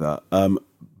together.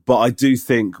 But I do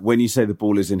think when you say the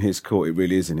ball is in his court, it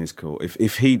really is in his court.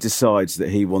 If he decides that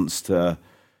he wants to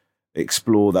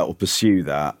explore that or pursue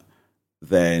that,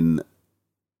 then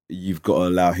you've got to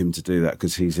allow him to do that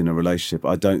because he's in a relationship.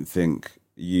 I don't think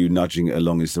you nudging it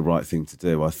along is the right thing to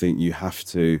do. I think you've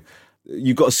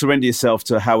got to surrender yourself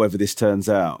to however this turns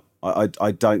out.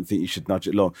 I don't think you should nudge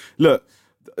it along. Look,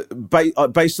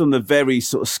 based on the very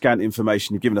sort of scant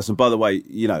information you've given us, and by the way,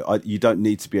 you don't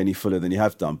need to be any fuller than you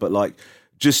have done, but like,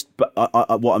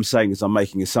 what I'm saying is I'm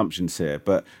making assumptions here,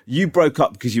 but you broke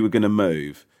up because you were going to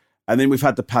move, and then we've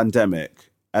had the pandemic,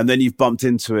 and then you've bumped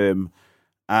into him,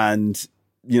 and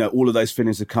all of those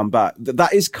feelings have come back.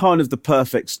 That is kind of the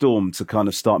perfect storm to kind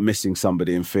of start missing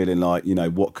somebody and feeling like,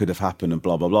 what could have happened and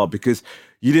blah, blah, blah. Because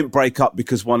you didn't break up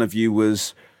because one of you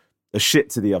was a shit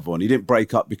to the other one. You didn't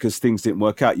break up because things didn't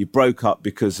work out. You broke up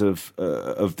because of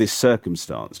this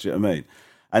circumstance. Do you know what I mean?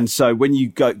 And so when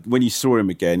you saw him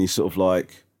again, you sort of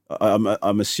like,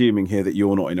 I'm assuming here that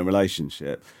you're not in a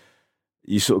relationship.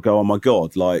 You sort of go, oh my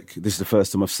God, like this is the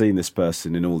first time I've seen this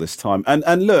person in all this time.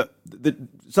 And look,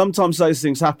 sometimes those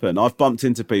things happen. I've bumped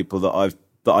into people that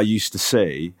I used to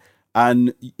see,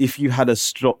 and if you had a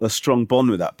strong bond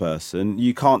with that person,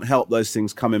 you can't help those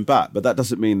things coming back. But that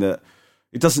doesn't mean that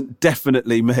it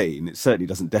certainly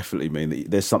doesn't definitely mean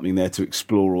that there's something there to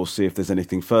explore or see if there's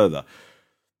anything further.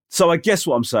 So I guess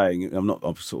what I'm saying, I'm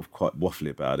sort of quite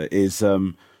waffly about it, is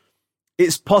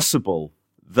it's possible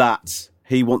that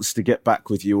he wants to get back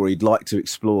with you or he'd like to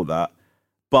explore that.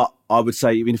 But I would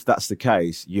say even if that's the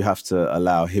case, you have to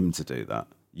allow him to do that.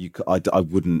 I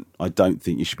don't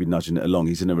think you should be nudging it along.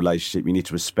 He's in a relationship. You need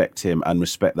to respect him and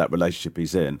respect that relationship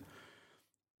he's in.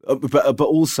 But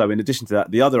also, in addition to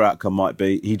that, the other outcome might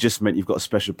be he just meant you've got a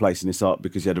special place in his heart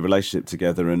because you had a relationship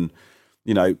together, and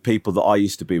people that I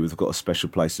used to be with have got a special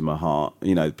place in my heart.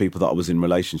 People that I was in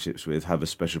relationships with have a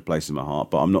special place in my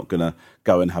heart, but I'm not going to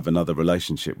go and have another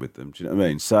relationship with them. Do you know what I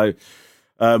mean? So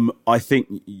I think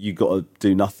you got to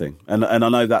do nothing. And I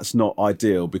know that's not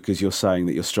ideal because you're saying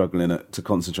that you're struggling to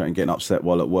concentrate and getting upset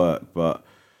while at work, but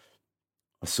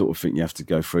I sort of think you have to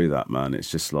go through that, man. It's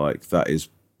just like, that is,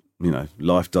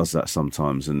 life does that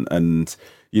sometimes. And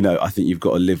I think you've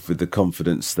got to live with the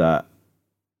confidence that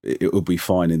it will be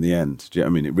fine in the end. Do you know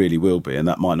what I mean? It really will be. And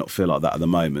that might not feel like that at the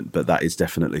moment, but that is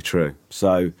definitely true.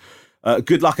 So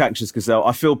good luck, Anxious Gazelle.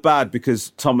 I feel bad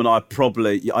because Tom and I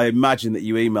imagine that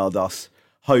you emailed us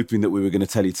hoping that we were going to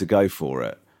tell you to go for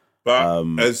it.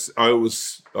 But as I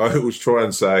always try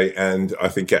and say, and I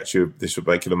think actually this would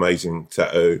make an amazing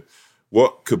tattoo,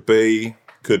 what could be,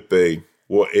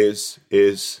 what is,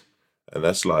 and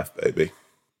that's life, baby.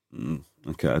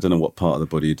 Okay, I don't know what part of the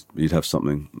body you'd have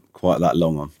something quite that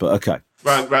long on, but okay.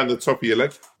 Round the top of your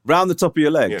leg? Round the top of your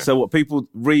leg? Yeah. So what, people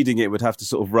reading it would have to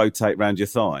sort of rotate round your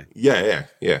thigh? Yeah.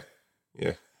 Okay.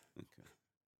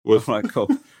 All right, cool.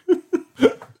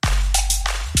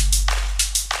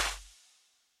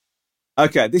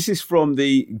 Okay, this is from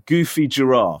the Goofy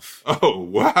Giraffe. Oh,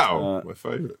 wow. My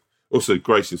favourite. Also,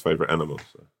 Grace's favourite animal.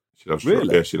 So. She loves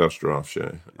really? Yeah, she loves giraffes,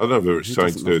 yeah. I don't know whether it's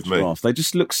something to do with giraffes? Me. They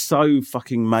just look so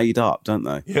fucking made up, don't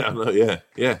they? Yeah, I know,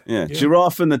 yeah.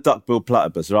 Giraffe and the duck-billed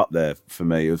platypus are up there for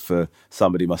me. For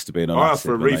somebody must have been on. I asked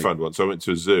for a refund once. I went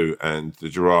to a zoo and the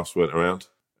giraffes weren't around,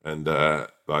 and they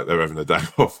were having a day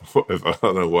off or whatever. I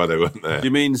don't know why they weren't there. Do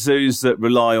you mean zoos that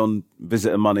rely on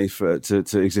visitor money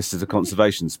to exist as a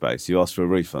conservation space? You asked for a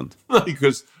refund? No,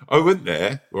 because I went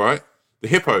there, right? The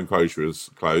hippo enclosure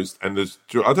was closed, and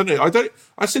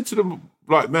I said to them,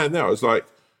 like, man, there, I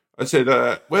said,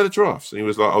 where are the giraffes? And he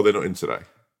was like, oh, they're not in today.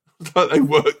 I Like they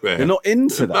work there. You're not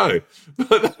into that? No.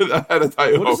 I had a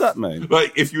day off. What does that mean?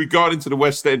 Like, if you had gone into the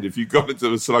West End, if you got into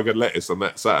the Slug and Lettuce on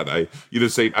that Saturday, you'd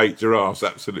have seen 8 giraffes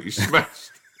absolutely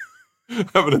smashed.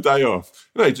 Having a day off.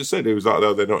 No, he just said, he was like,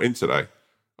 no, they're not in today.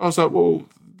 I was like, well,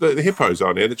 the hippos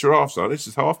aren't here, the giraffes aren't. This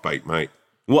is half-baked, mate.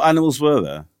 What animals were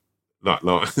there? Like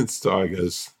lions,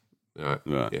 tigers. Right.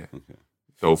 Yeah. Okay.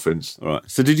 Dolphins. All right.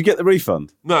 So did you get the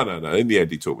refund? No. In the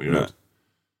end, he took me around. No.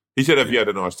 He said, have you had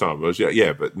a nice time? I was,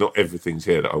 yeah, but not everything's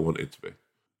here that I want it to be.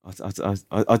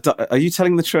 Are you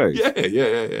telling the truth?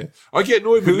 Yeah. I get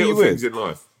annoyed with little things in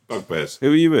life. Bugbears.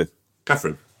 Who are you with?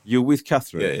 Catherine. You're with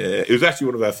Catherine? Yeah. It was actually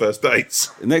one of our first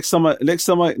dates. Next time I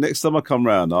come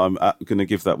round, I'm going to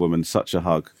give that woman such a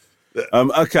hug.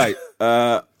 Okay.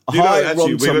 Sorry,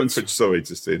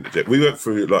 just to interject. We went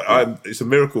through, it's a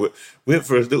miracle. We went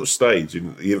through a little stage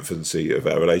in the infancy of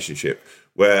our relationship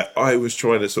where I was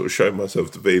trying to sort of show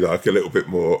myself to be like a little bit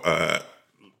more, I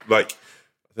don't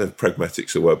know if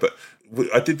pragmatic's the word, but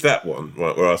I did that one,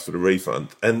 right, where I asked for the refund.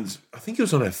 And I think it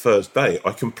was on our first day.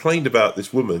 I complained about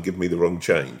this woman giving me the wrong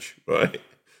change, right?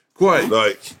 Quite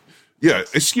like,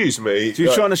 excuse me. So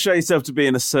you're trying to show yourself to be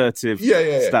an assertive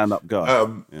stand-up guy.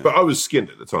 But I was skinned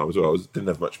at the time as well. I didn't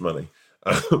have much money.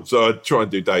 So I'd try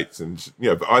and do dates. And,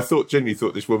 but I genuinely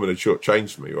thought this woman had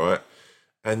shortchanged me, right?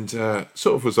 And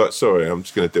sort of was like, sorry, I'm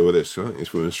just going to deal with this. I think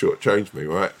this woman shortchanged me,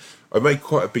 right? I made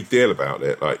quite a big deal about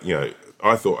it. Like,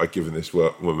 I thought I'd given this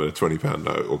woman a £20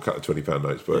 note or cut of £20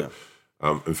 notes, but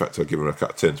in fact, I'd given her a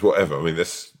cut of tens, whatever. I mean,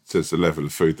 this is the level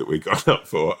of food that we got up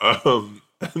for. And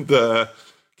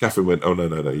Catherine went, oh,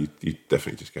 no, you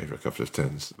definitely just gave her a couple of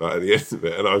tens, like at the end of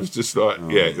it. And I was just like,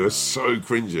 it was so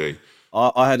cringy.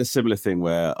 I had a similar thing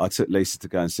where I took Lisa to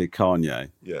go and see Kanye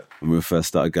when we first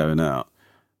started going out.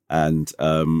 And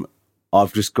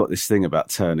I've just got this thing about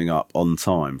turning up on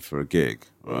time for a gig,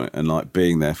 right? And like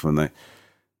being there for when they...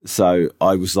 So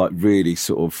I was like really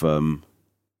sort of, I'm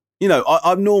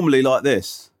normally like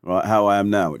this, right? How I am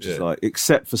now, which is like,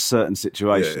 except for certain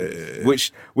situations,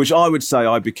 which I would say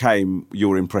I became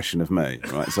your impression of me,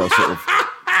 right? So I was sort of,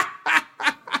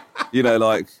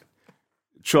 like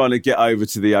trying to get over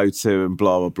to the O2 and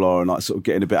blah, blah, blah, and like sort of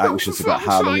getting a bit anxious about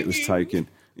how long it was taking.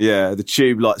 Yeah, the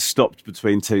tube like stopped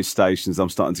between 2 stations. I'm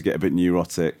starting to get a bit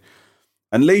neurotic.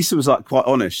 And Lisa was like quite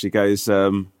honest. She goes,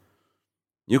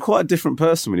 you're quite a different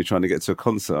person when you're trying to get to a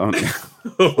concert, aren't you?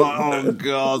 Oh,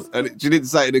 God. And she didn't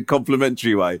say it in a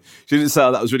complimentary way. She didn't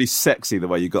say, that was really sexy the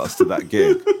way you got us to that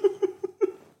gig.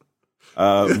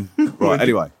 Right,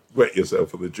 anyway. Wet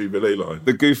yourself on the Jubilee line.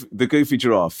 The goofy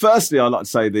giraffe. Firstly, I'd like to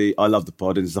say I love the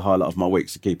pod and it's the highlight of my week,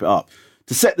 so keep it up.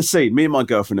 To set the scene, me and my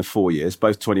girlfriend of 4 years,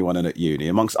 both 21 and at uni,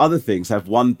 amongst other things, have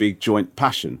one big joint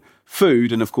passion,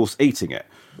 food and, of course, eating it.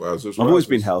 I've always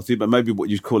been healthy, but maybe what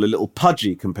you'd call a little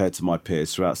pudgy compared to my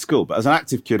peers throughout school. But as an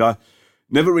active kid, I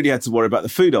never really had to worry about the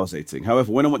food I was eating.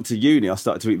 However, when I went to uni, I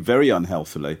started to eat very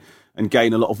unhealthily and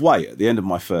gain a lot of weight. At the end of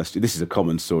my first year, this is a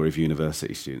common story of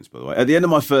university students, by the way. At the end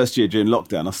of my first year during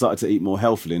lockdown, I started to eat more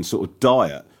healthily and sort of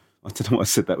diet. I don't know why I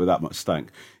said that with that much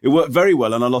stank. It worked very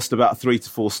well, and I lost about 3 to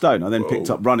 4 stone. I then picked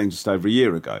up running just over a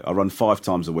year ago. I run 5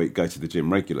 times a week, go to the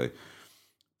gym regularly.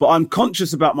 But I'm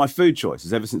conscious about my food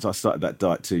choices. Ever since I started that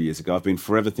diet 2 years ago, I've been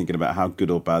forever thinking about how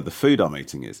good or bad the food I'm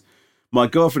eating is. My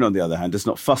girlfriend, on the other hand, does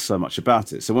not fuss so much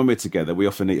about it. So when we're together, we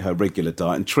often eat her regular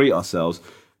diet and treat ourselves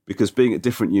because being at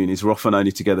different unis, we're often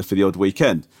only together for the odd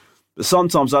weekend. But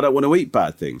sometimes I don't want to eat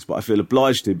bad things, but I feel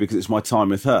obliged to because it's my time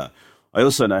with her. I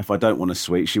also know if I don't want a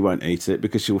sweet, she won't eat it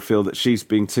because she'll feel that she's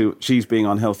being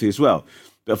unhealthy as well.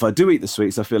 But if I do eat the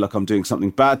sweets, I feel like I'm doing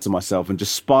something bad to myself and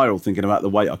just spiral thinking about the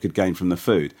weight I could gain from the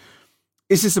food.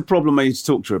 Is this a problem I need to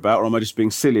talk to her about, or am I just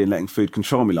being silly and letting food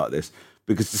control me like this?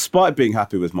 Because despite being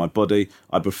happy with my body,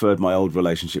 I preferred my old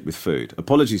relationship with food.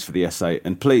 Apologies for the essay,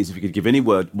 and please, if you could give any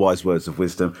wise words of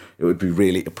wisdom, it would be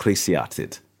really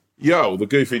appreciated. Yo, the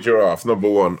Goofy Giraffe, number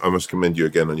 1. I must commend you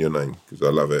again on your name, because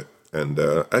I love it. And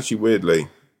actually, weirdly,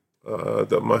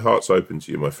 my heart's open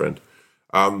to you, my friend.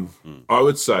 I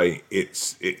would say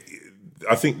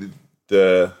I think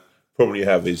the problem you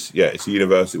have is, it's a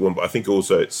university one, but I think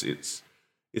also it's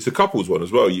a couples one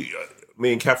as well.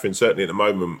 Me and Catherine, certainly at the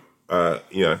moment,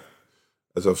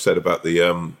 as I've said about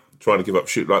the trying to give up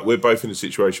shoot, like we're both in a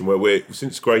situation where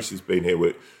since Gracie's been here,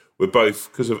 we're both,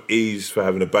 because of ease for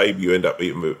having a baby, you end up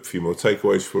eating a few more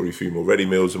takeaways, probably a few more ready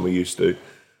meals than we used to.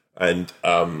 And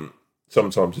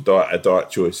sometimes our diet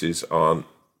choices aren't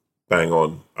bang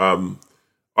on.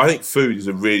 I think food is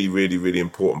a really, really, really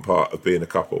important part of being a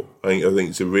couple. I think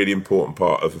it's a really important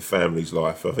part of a family's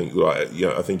life. I think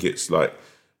I think it's like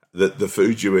the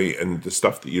food you eat and the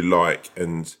stuff that you like,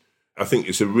 and I think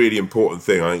it's a really important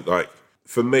thing. I think like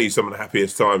for me, some of the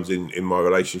happiest times in my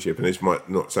relationship, and this might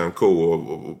not sound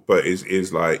cool, but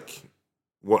is like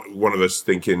one of us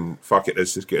thinking, fuck it,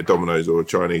 let's just get a Domino's or a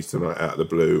Chinese tonight out of the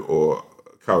blue, or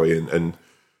curry, and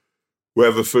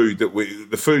whatever the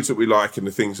foods that we like and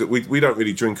the things that we don't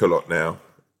really drink a lot now,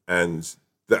 and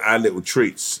that our little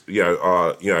treats,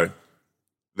 are,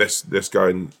 let's go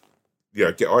and,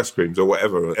 get ice creams or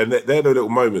whatever. And they're the little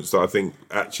moments that I think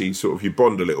actually sort of you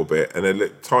bond a little bit, and they're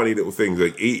tiny little things,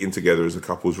 like eating together as a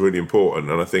couple is really important.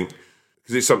 And I think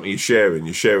because it's something you're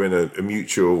sharing a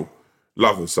mutual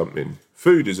love of something.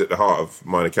 Food is at the heart of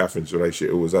mine and Catherine's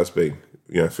relationship, always has been.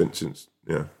 For instance,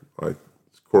 I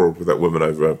quarrelled with that woman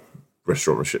over a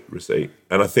restaurant receipt.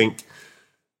 And I think,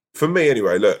 for me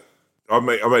anyway, look, I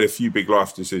made a few big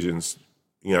life decisions,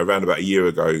 around about a year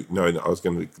ago, knowing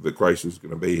that that Grace was going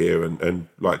to be here, and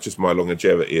like just my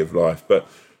longevity of life. But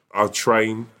I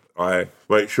train, I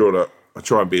make sure that I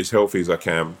try and be as healthy as I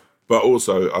can. But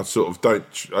also, I sort of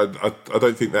I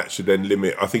don't think that should then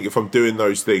limit. I think if I'm doing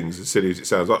those things, as silly as it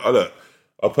sounds, look,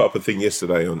 I put up a thing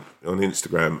yesterday on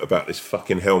Instagram about this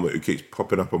fucking helmet who keeps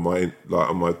popping up on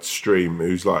my stream,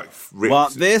 who's like ripped.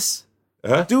 What, this?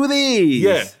 Huh? Do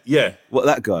these? Yeah. What,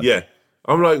 that guy? Yeah.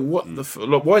 I'm like, what the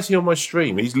like, why is he on my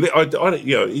stream? He's he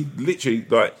literally,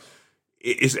 like,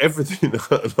 it's everything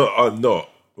that I'm not,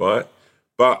 right?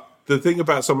 But the thing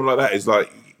about someone like that is,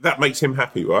 like, that makes him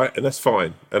happy, right? And that's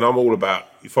fine. And I'm all about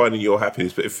finding your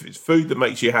happiness. But if it's food that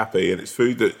makes you happy and it's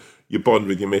food that you bond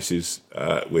with your missus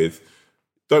with,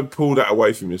 don't pull that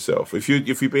away from yourself. If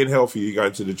you're being healthy, you're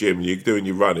going to the gym, you're doing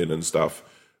your running and stuff,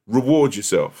 reward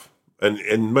yourself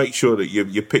and make sure that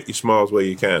you pick your smiles where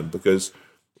you can, because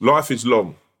life is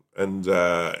long, and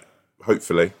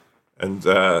hopefully, and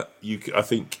I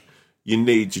think you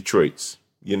need your treats.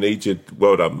 You need your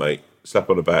well done, mate.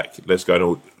 Slap on the back. Let's go and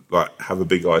all, like, have a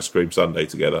big ice cream sundae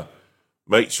together.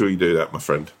 Make sure you do that, my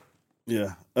friend.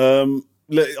 Yeah.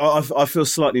 Look, I feel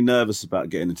slightly nervous about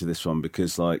getting into this one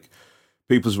because, like,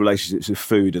 people's relationships with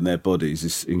food and their bodies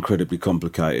is incredibly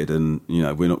complicated, and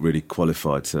we're not really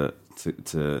qualified to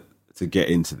get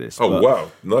into this. Oh,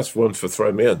 wow, nice one for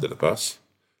throwing me under the bus.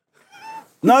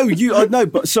 No,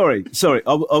 but sorry.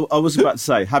 I was about to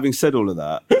say, having said all of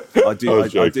that, I do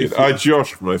think,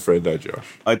 Josh, my friend,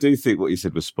 Josh. I do think what you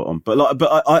said was spot on.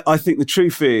 But I think the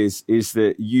truth is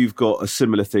that you've got a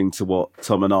similar thing to what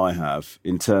Tom and I have,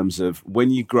 in terms of when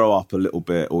you grow up a little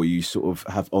bit, or you sort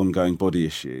of have ongoing body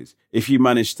issues. If you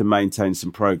manage to maintain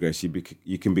some progress,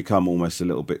 you can become almost a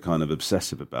little bit kind of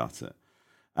obsessive about it.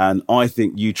 And I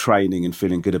think you training and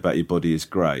feeling good about your body is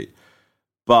great,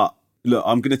 but look,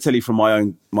 I'm going to tell you from my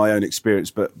own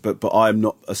experience, but I am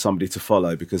not somebody to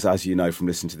follow, because, as you know from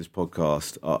listening to this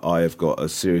podcast, I have got a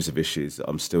series of issues that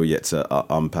I'm still yet to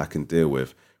unpack and deal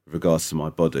with regards to my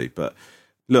body. But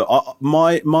look,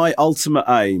 my ultimate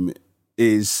aim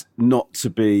is not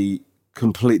to be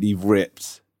completely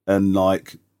ripped and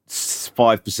like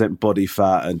 5% body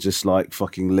fat and just like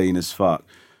fucking lean as fuck.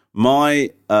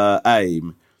 My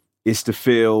aim is to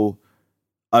feel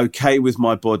okay with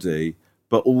my body,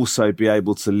 but also be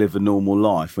able to live a normal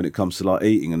life when it comes to like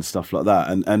eating and stuff like that.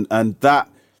 And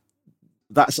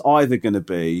that's either going to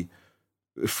be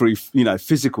through,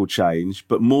 physical change,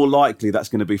 but more likely that's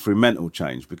going to be through mental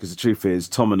change, because the truth is,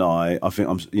 Tom and I think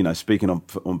I'm, speaking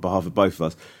on behalf of both of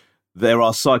us, there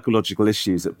are psychological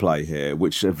issues at play here,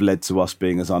 which have led to us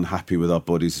being as unhappy with our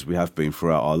bodies as we have been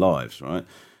throughout our lives, right?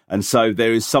 And so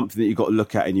there is something that you've got to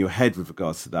look at in your head with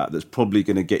regards to that, that's probably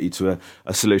going to get you to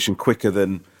a solution quicker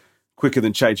than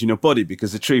changing your body.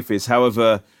 Because the truth is,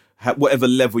 whatever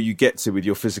level you get to with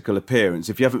your physical appearance,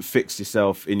 if you haven't fixed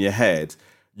yourself in your head,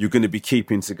 you're going to be you're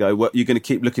going to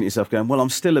keep looking at yourself going, well, I'm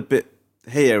still a bit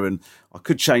here and I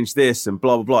could change this and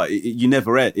blah, blah, blah.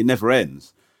 It never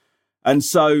ends. And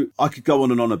so I could go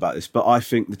on and on about this, but I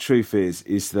think the truth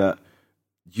is that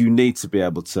you need to be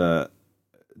able to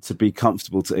be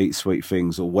comfortable to eat sweet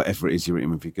things or whatever it is you're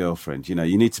eating with your girlfriend. You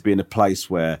need to be in a place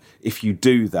where if you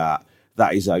do that,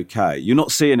 that is okay. You're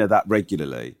not seeing her that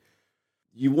regularly.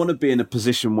 You want to be in a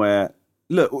position where,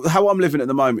 look, how I'm living at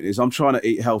the moment is I'm trying to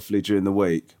eat healthily during the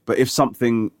week, but if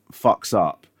something fucks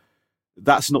up,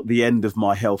 that's not the end of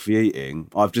my healthy eating.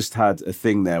 I've just had a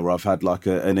thing there where I've had like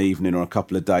an evening or a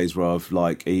couple of days where I've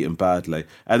like eaten badly,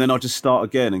 and then I'll just start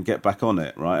again and get back on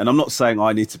it, right? And I'm not saying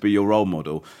I need to be your role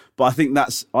model, but I think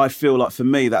I feel like for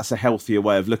me, that's a healthier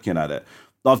way of looking at it.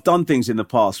 I've done things in the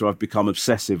past where I've become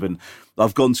obsessive, and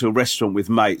I've gone to a restaurant with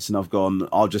mates and I've gone,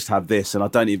 I'll just have this,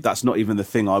 and that's not even the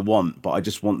thing I want, but I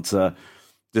just want to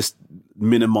just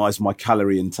minimize my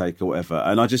calorie intake or whatever.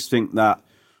 And I just don't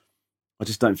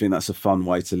think that's a fun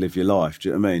way to live your life. Do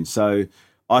you know what I mean? So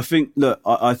I think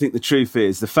the truth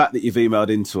is the fact that you've emailed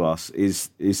into us is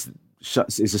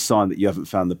a sign that you haven't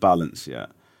found the balance yet.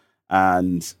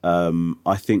 And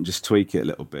I think just tweak it a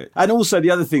little bit. And also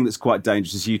the other thing that's quite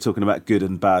dangerous is you talking about good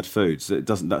and bad foods.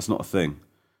 That's not a thing.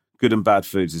 Good and bad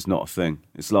foods is not a thing.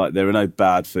 It's like there are no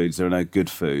bad foods, there are no good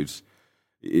foods.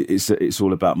 It's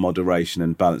all about moderation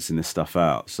and balancing this stuff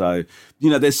out. So,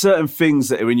 there's certain things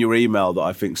that are in your email that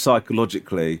I think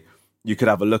psychologically you could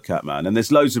have a look at, man. And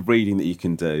there's loads of reading that you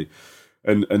can do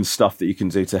and stuff that you can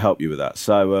do to help you with that.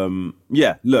 So,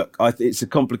 look, it's a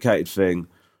complicated thing.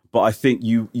 But I think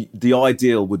the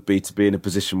ideal would be to be in a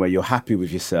position where you're happy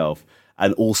with yourself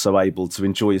and also able to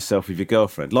enjoy yourself with your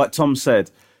girlfriend. Like Tom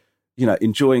said,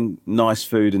 enjoying nice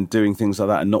food and doing things like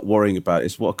that and not worrying about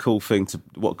it. What a cool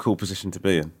position to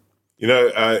be in.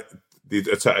 A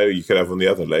tattoo you could have on the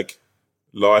other leg.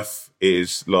 Life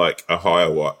is like a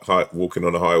walking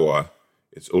on a high wire.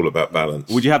 It's all about balance.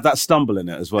 Would you have that stumble in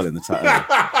it as well in the tattoo?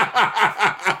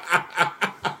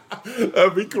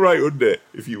 That'd be great, wouldn't it?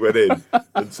 If you went in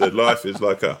and said life is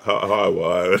like a high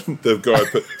wire and the guy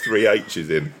put 3 H's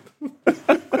in.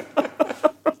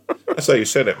 That's how you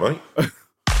said it, mate.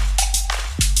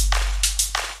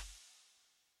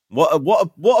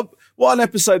 What an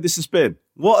episode this has been.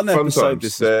 What an fun episode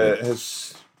times. This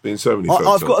has been so many fun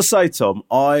I've got to say, Tom,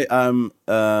 I am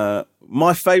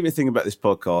my favourite thing about this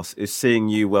podcast is seeing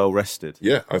you well rested.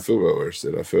 Yeah, I feel well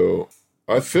rested. I feel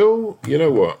you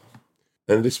know what?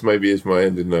 And this maybe is my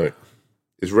ending note,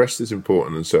 is rest is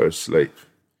important and so is sleep.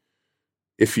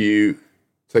 If you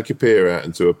take a peer out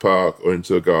into a park or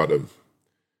into a garden,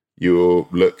 you will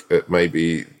look at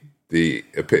maybe the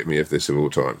epitome of this of all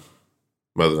time,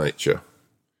 Mother Nature.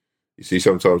 You see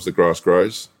sometimes the grass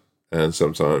grows and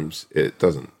sometimes it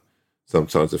doesn't.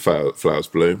 Sometimes the flowers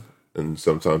bloom and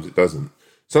sometimes it doesn't.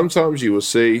 Sometimes you will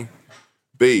see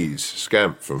bees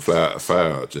scamp from flower to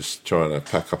flower, just trying to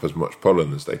pack up as much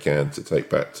pollen as they can to take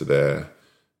back to their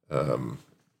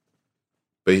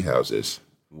bee houses.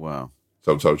 Wow.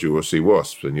 Sometimes you will see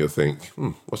wasps and you'll think,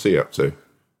 what's he up to?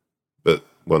 But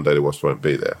one day the wasp won't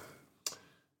be there.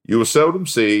 You will seldom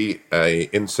see an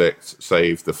insect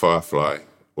save the firefly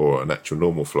or an actual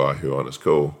normal fly who aren't as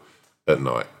cool at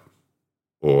night,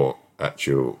 or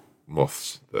actual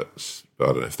moths I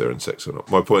don't know if they're insects or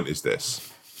not. My point is this.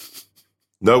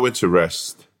 Know when to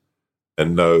rest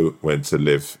and know when to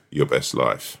live your best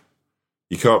life.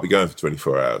 You can't be going for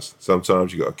 24 hours.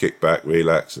 Sometimes you've got to kick back,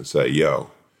 relax and say,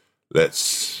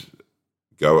 let's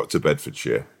go up to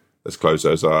Bedfordshire. Let's close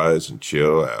those eyes and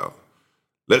chill out.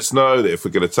 Let's know that if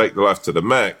we're going to take the life to the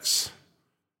max,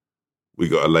 we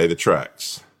got to lay the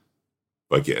tracks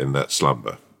by getting that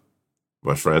slumber.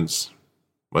 My friends,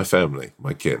 my family,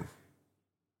 my kin,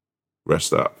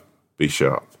 rest up, be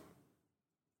sharp.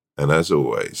 And as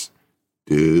always,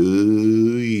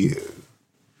 do you?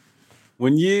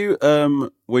 When you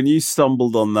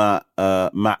stumbled on that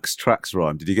Max Tracks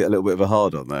rhyme, did you get a little bit of a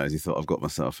hard on there as you thought, I've got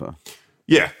myself a...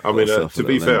 Yeah, I mean, to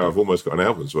be fair, I've almost got an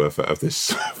album's worth out of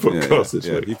this podcast this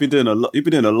week. You've been doing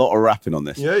a lot of rapping on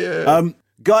this. Yeah.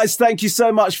 Guys, thank you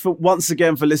so much once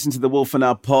again for listening to the Wolf and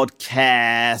Owl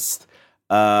podcast.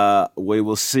 We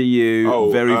will see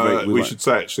you very. We should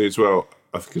say actually as well,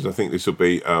 because I think this will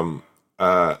be our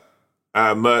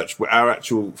merch. Our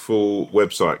actual full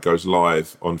website goes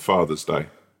live on Father's Day.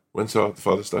 When's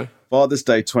Father's Day? Father's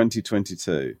Day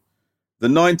 2022, the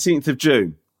 19th of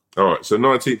June. All right, so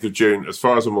 19th of June, as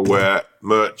far as I'm aware,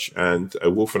 merch and a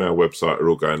Wolf and Owl website are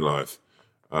all going live.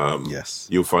 Yes.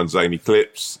 You'll find zany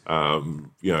clips,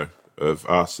 of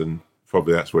us, and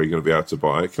probably that's where you're going to be able to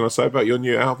buy it. Can I say about your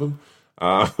new album?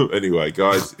 Anyway,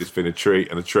 guys, it's been a treat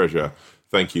and a treasure.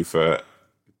 Thank you for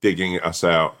digging us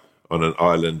out on an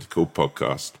island called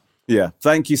podcast. Yeah,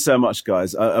 thank you so much,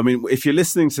 guys. I mean, if you're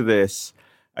listening to this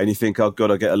and you think, oh,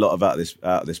 God, I get a lot out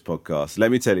of this podcast,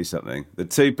 let me tell you something. The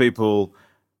two people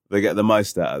that get the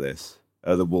most out of this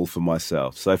are the Wolf and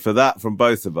myself. So for that, from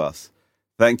both of us,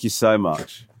 thank you so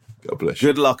much. God bless you.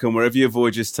 Good luck on wherever your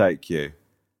voyages take you.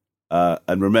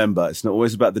 And remember, it's not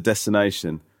always about the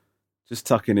destination. Just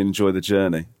tuck in and enjoy the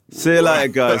journey. See you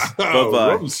later, guys.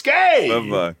 Bye-bye.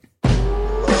 Bye-bye.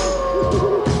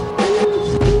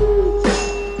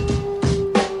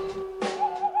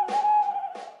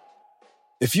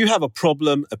 If you have a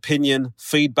problem, opinion,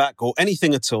 feedback, or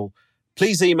anything at all,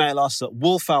 please email us at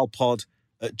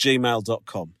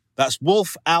wolfowlpod@gmail.com. That's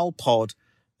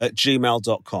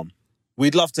wolfowlpod@gmail.com.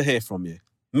 We'd love to hear from you,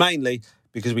 mainly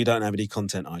because we don't have any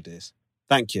content ideas.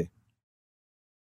 Thank you.